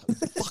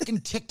 Fucking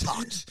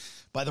TikToks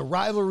by the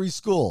rivalry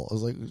school. I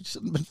was like, it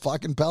shouldn't have been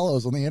fucking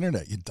pillows on the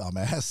internet, you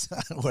dumbass.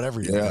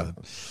 Whatever you're doing.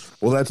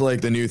 Well, that's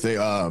like the new thing.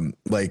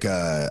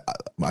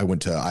 I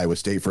went to Iowa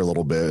State for a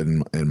little bit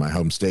in my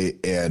home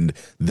state, and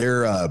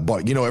their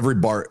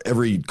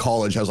every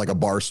college has like a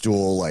bar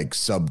stool like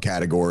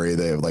subcategory.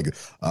 They have like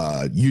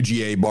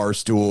UGA bar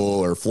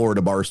stool or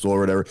Florida bar stool or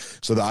whatever.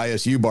 So the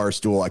ISU bar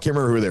stool, I can't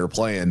remember who they were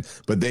playing,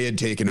 but they had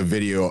taken a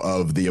video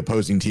of the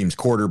opposing team's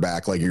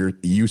quarterback, like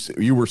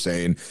you were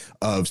saying,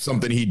 of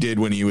something he did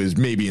when he was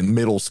maybe in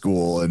middle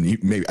school, and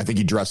I think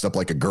he dressed up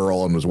like a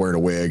girl and was wearing a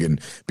wig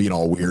and being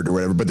all weird or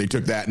whatever. But they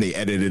took that and they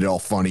edited it all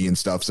funny and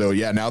stuff. So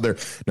yeah, now they're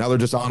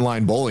just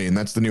online bullying.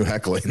 That's the new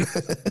heckling.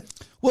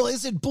 Well,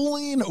 is it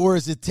bullying, or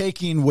is it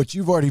taking what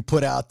you've already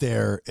put out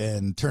there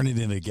and turning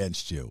it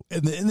against you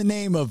in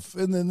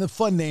the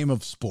fun name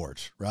of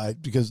sport, right?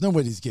 Because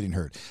nobody's getting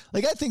hurt.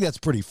 Like, I think that's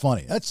pretty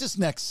funny. That's just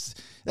next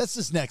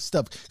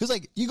stuff. Because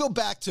like you go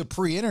back to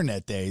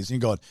pre-internet days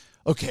and you're going,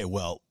 okay,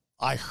 well,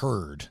 I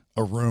heard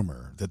a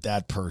rumor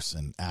that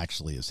person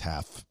actually is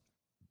half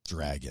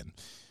dragon,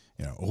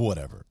 or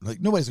whatever. Like,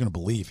 nobody's going to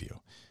believe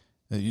you.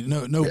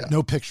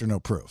 No picture,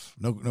 no proof.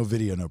 No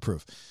video, no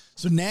proof.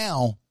 So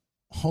now,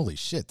 holy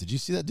shit, did you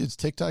see that dude's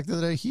TikTok the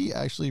other day? He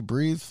actually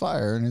breathed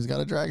fire and he's got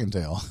a dragon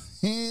tail.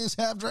 He's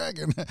half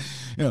dragon.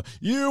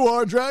 You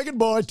are dragon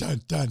boy.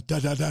 Dun, dun,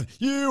 dun, dun, dun.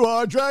 You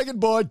are dragon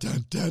boy.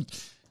 Dun, dun.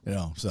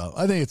 So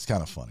I think it's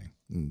kind of funny.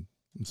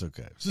 It's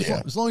okay.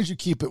 As long as you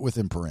keep it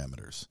within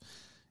parameters.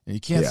 And you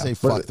can't say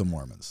fuck the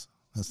Mormons.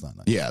 That's not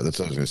nice. Yeah, that's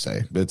what I was going to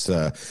say. It's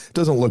it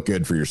doesn't look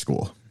good for your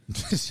school.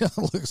 It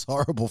looks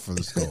horrible for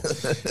the school.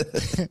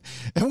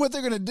 And what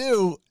they're going to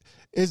do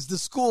is the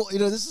school,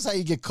 this is how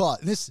you get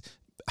caught. This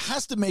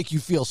has to make you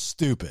feel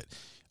stupid.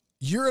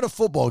 You're at a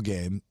football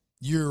game.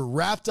 You're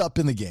wrapped up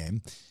in the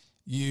game.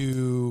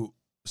 You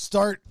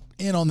start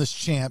in on this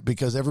chant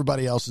because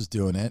everybody else is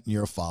doing it, and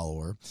you're a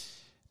follower.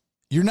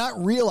 You're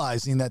not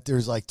realizing that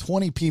there's like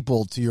 20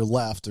 people to your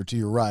left or to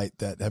your right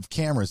that have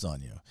cameras on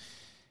you.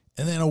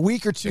 And then a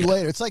week or two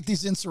later, it's like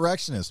these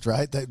insurrectionists,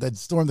 right, that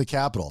stormed the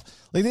Capitol.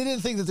 Like, they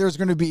didn't think that there was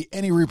going to be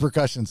any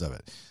repercussions of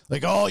it.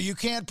 Like, oh, you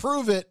can't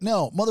prove it.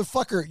 No,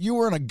 motherfucker, you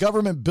were in a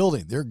government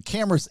building. There are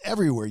cameras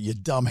everywhere, you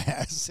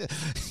dumbass.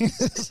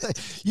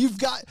 You've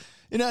got,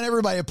 and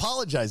everybody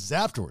apologizes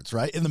afterwards,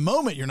 right? In the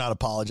moment, you're not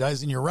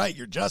apologizing. You're right.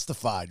 You're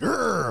justified.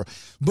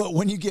 But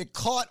when you get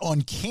caught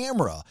on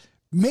camera,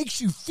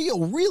 makes you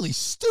feel really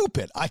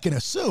stupid, I can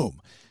assume.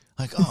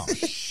 Like, oh,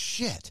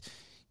 shit.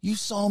 You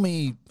saw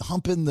me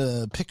humping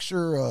the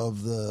picture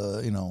of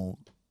the,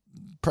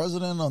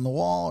 president on the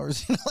wall, or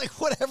like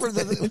whatever.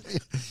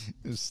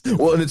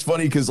 Well, and it's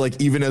funny because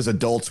like even as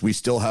adults, we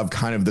still have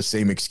kind of the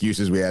same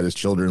excuses we had as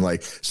children.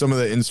 Like some of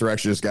the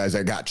insurrectionist guys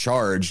that got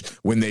charged,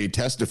 when they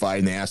testified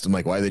and they asked them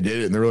like why they did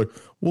it, and they're like,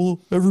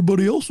 well,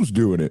 everybody else was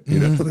doing it.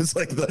 It's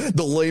like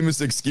the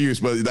lamest excuse,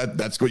 but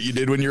that's what you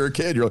did when you were a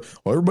kid. You're like,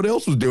 well, everybody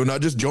else was doing it, I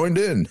just joined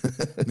in.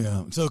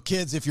 Yeah. So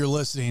kids, if you're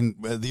listening,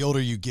 the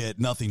older you get,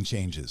 nothing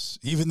changes.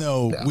 Even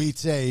though we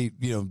say,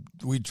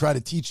 we try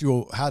to teach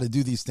you how to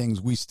do these things,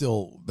 we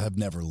still have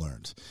never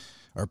learned.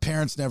 Our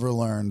parents never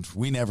learned.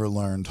 We never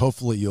learned.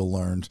 Hopefully you'll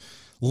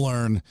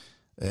learn.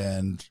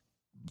 And,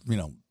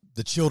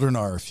 the children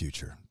are our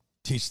future.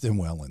 Teach them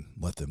well and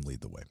let them lead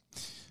the way.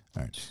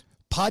 All right.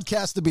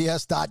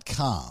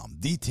 PodcastTheBS.com.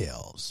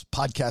 Details.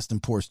 Podcast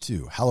and Pours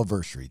 2.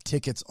 Halliversary.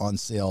 Tickets on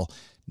sale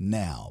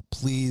now.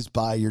 Please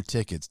buy your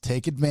tickets.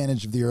 Take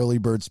advantage of the early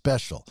bird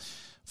special.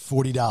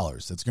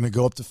 $40. That's going to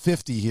go up to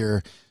 $50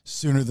 here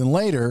sooner than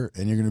later.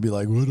 And you're going to be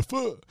like, what the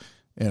fuck?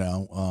 I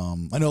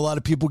know a lot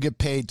of people get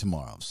paid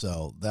tomorrow,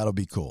 so that'll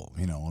be cool.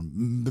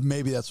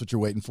 Maybe that's what you're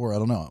waiting for. I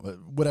don't know.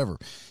 But whatever.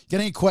 Get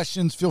any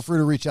questions, feel free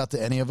to reach out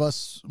to any of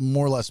us,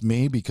 more or less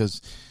me,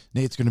 because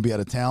Nate's going to be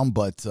out of town,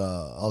 but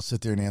I'll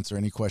sit there and answer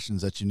any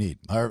questions that you need.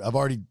 I've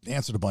already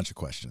answered a bunch of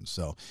questions,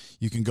 so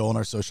you can go on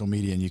our social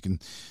media and you can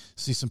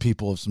see some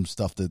people of some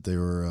stuff that they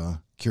were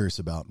curious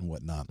about and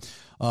whatnot.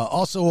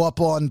 Also up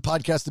on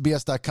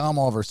podcastthebs.com,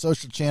 all of our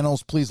social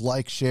channels. Please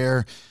like,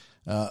 share.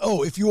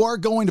 If you are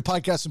going to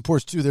Podcast and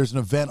Pours 2, there's an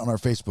event on our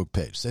Facebook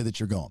page. Say that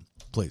you're going,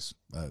 please.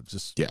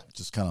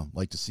 Just kind of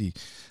like to see.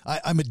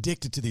 I'm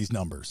addicted to these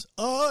numbers.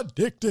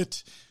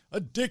 Addicted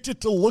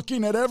to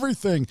looking at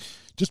everything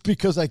just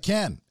because I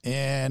can.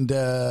 And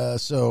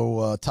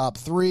so top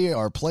 3,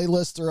 our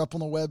playlists are up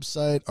on the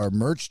website. Our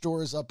merch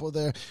store is up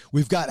there.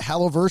 We've got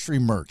Halliversary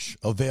merch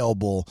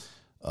available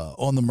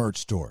on the merch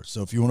store.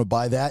 So if you want to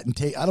buy that and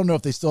take, I don't know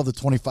if they still have the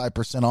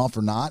 25% off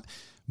or not,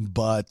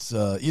 but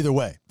either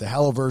way, the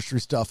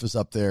Haloversary stuff is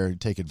up there.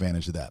 Take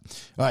advantage of that.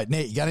 All right,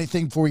 Nate, you got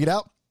anything before we get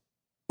out?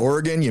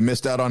 Oregon, you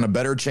missed out on a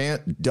better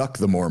chant. Duck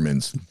the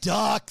Mormons.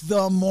 Duck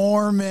the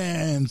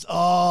Mormons.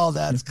 Oh,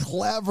 that's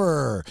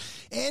clever.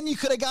 And you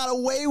could have got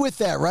away with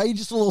that, right? You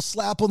just a little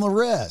slap on the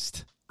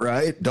wrist.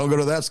 Right? Don't go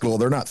to that school.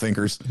 They're not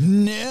thinkers.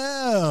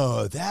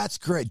 No, that's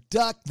great.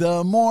 Duck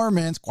the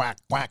Mormons. Quack,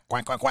 quack,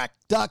 quack, quack, quack.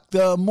 Duck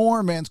the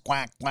Mormons.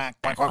 Quack, quack,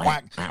 quack, quack,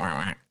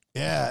 quack.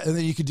 Yeah, and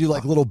then you could do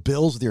like little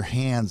bills with your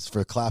hands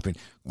for clapping.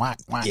 Quack,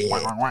 quack,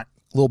 quack, quack, quack.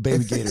 Little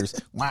baby gators.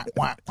 Whack,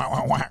 whack, whack,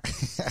 whack, whack.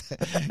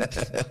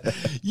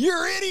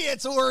 You're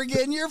idiots,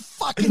 Oregon. You're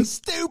fucking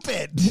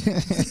stupid.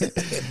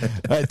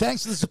 All right,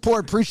 thanks for the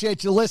support.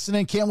 Appreciate you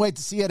listening. Can't wait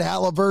to see you at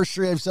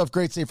Haloversary. Have yourself a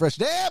great, safe, fresh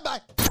day.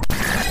 Bye.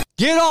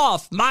 Get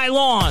off my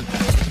lawn.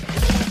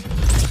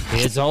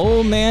 It's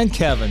old man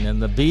Kevin,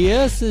 and the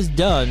BS is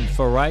done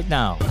for right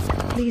now.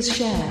 Please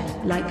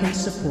share, like, and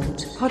support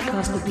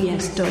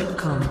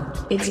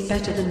podcastthebs.com. It's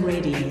better than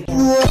radio.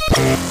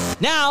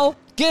 Now,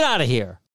 get out of here.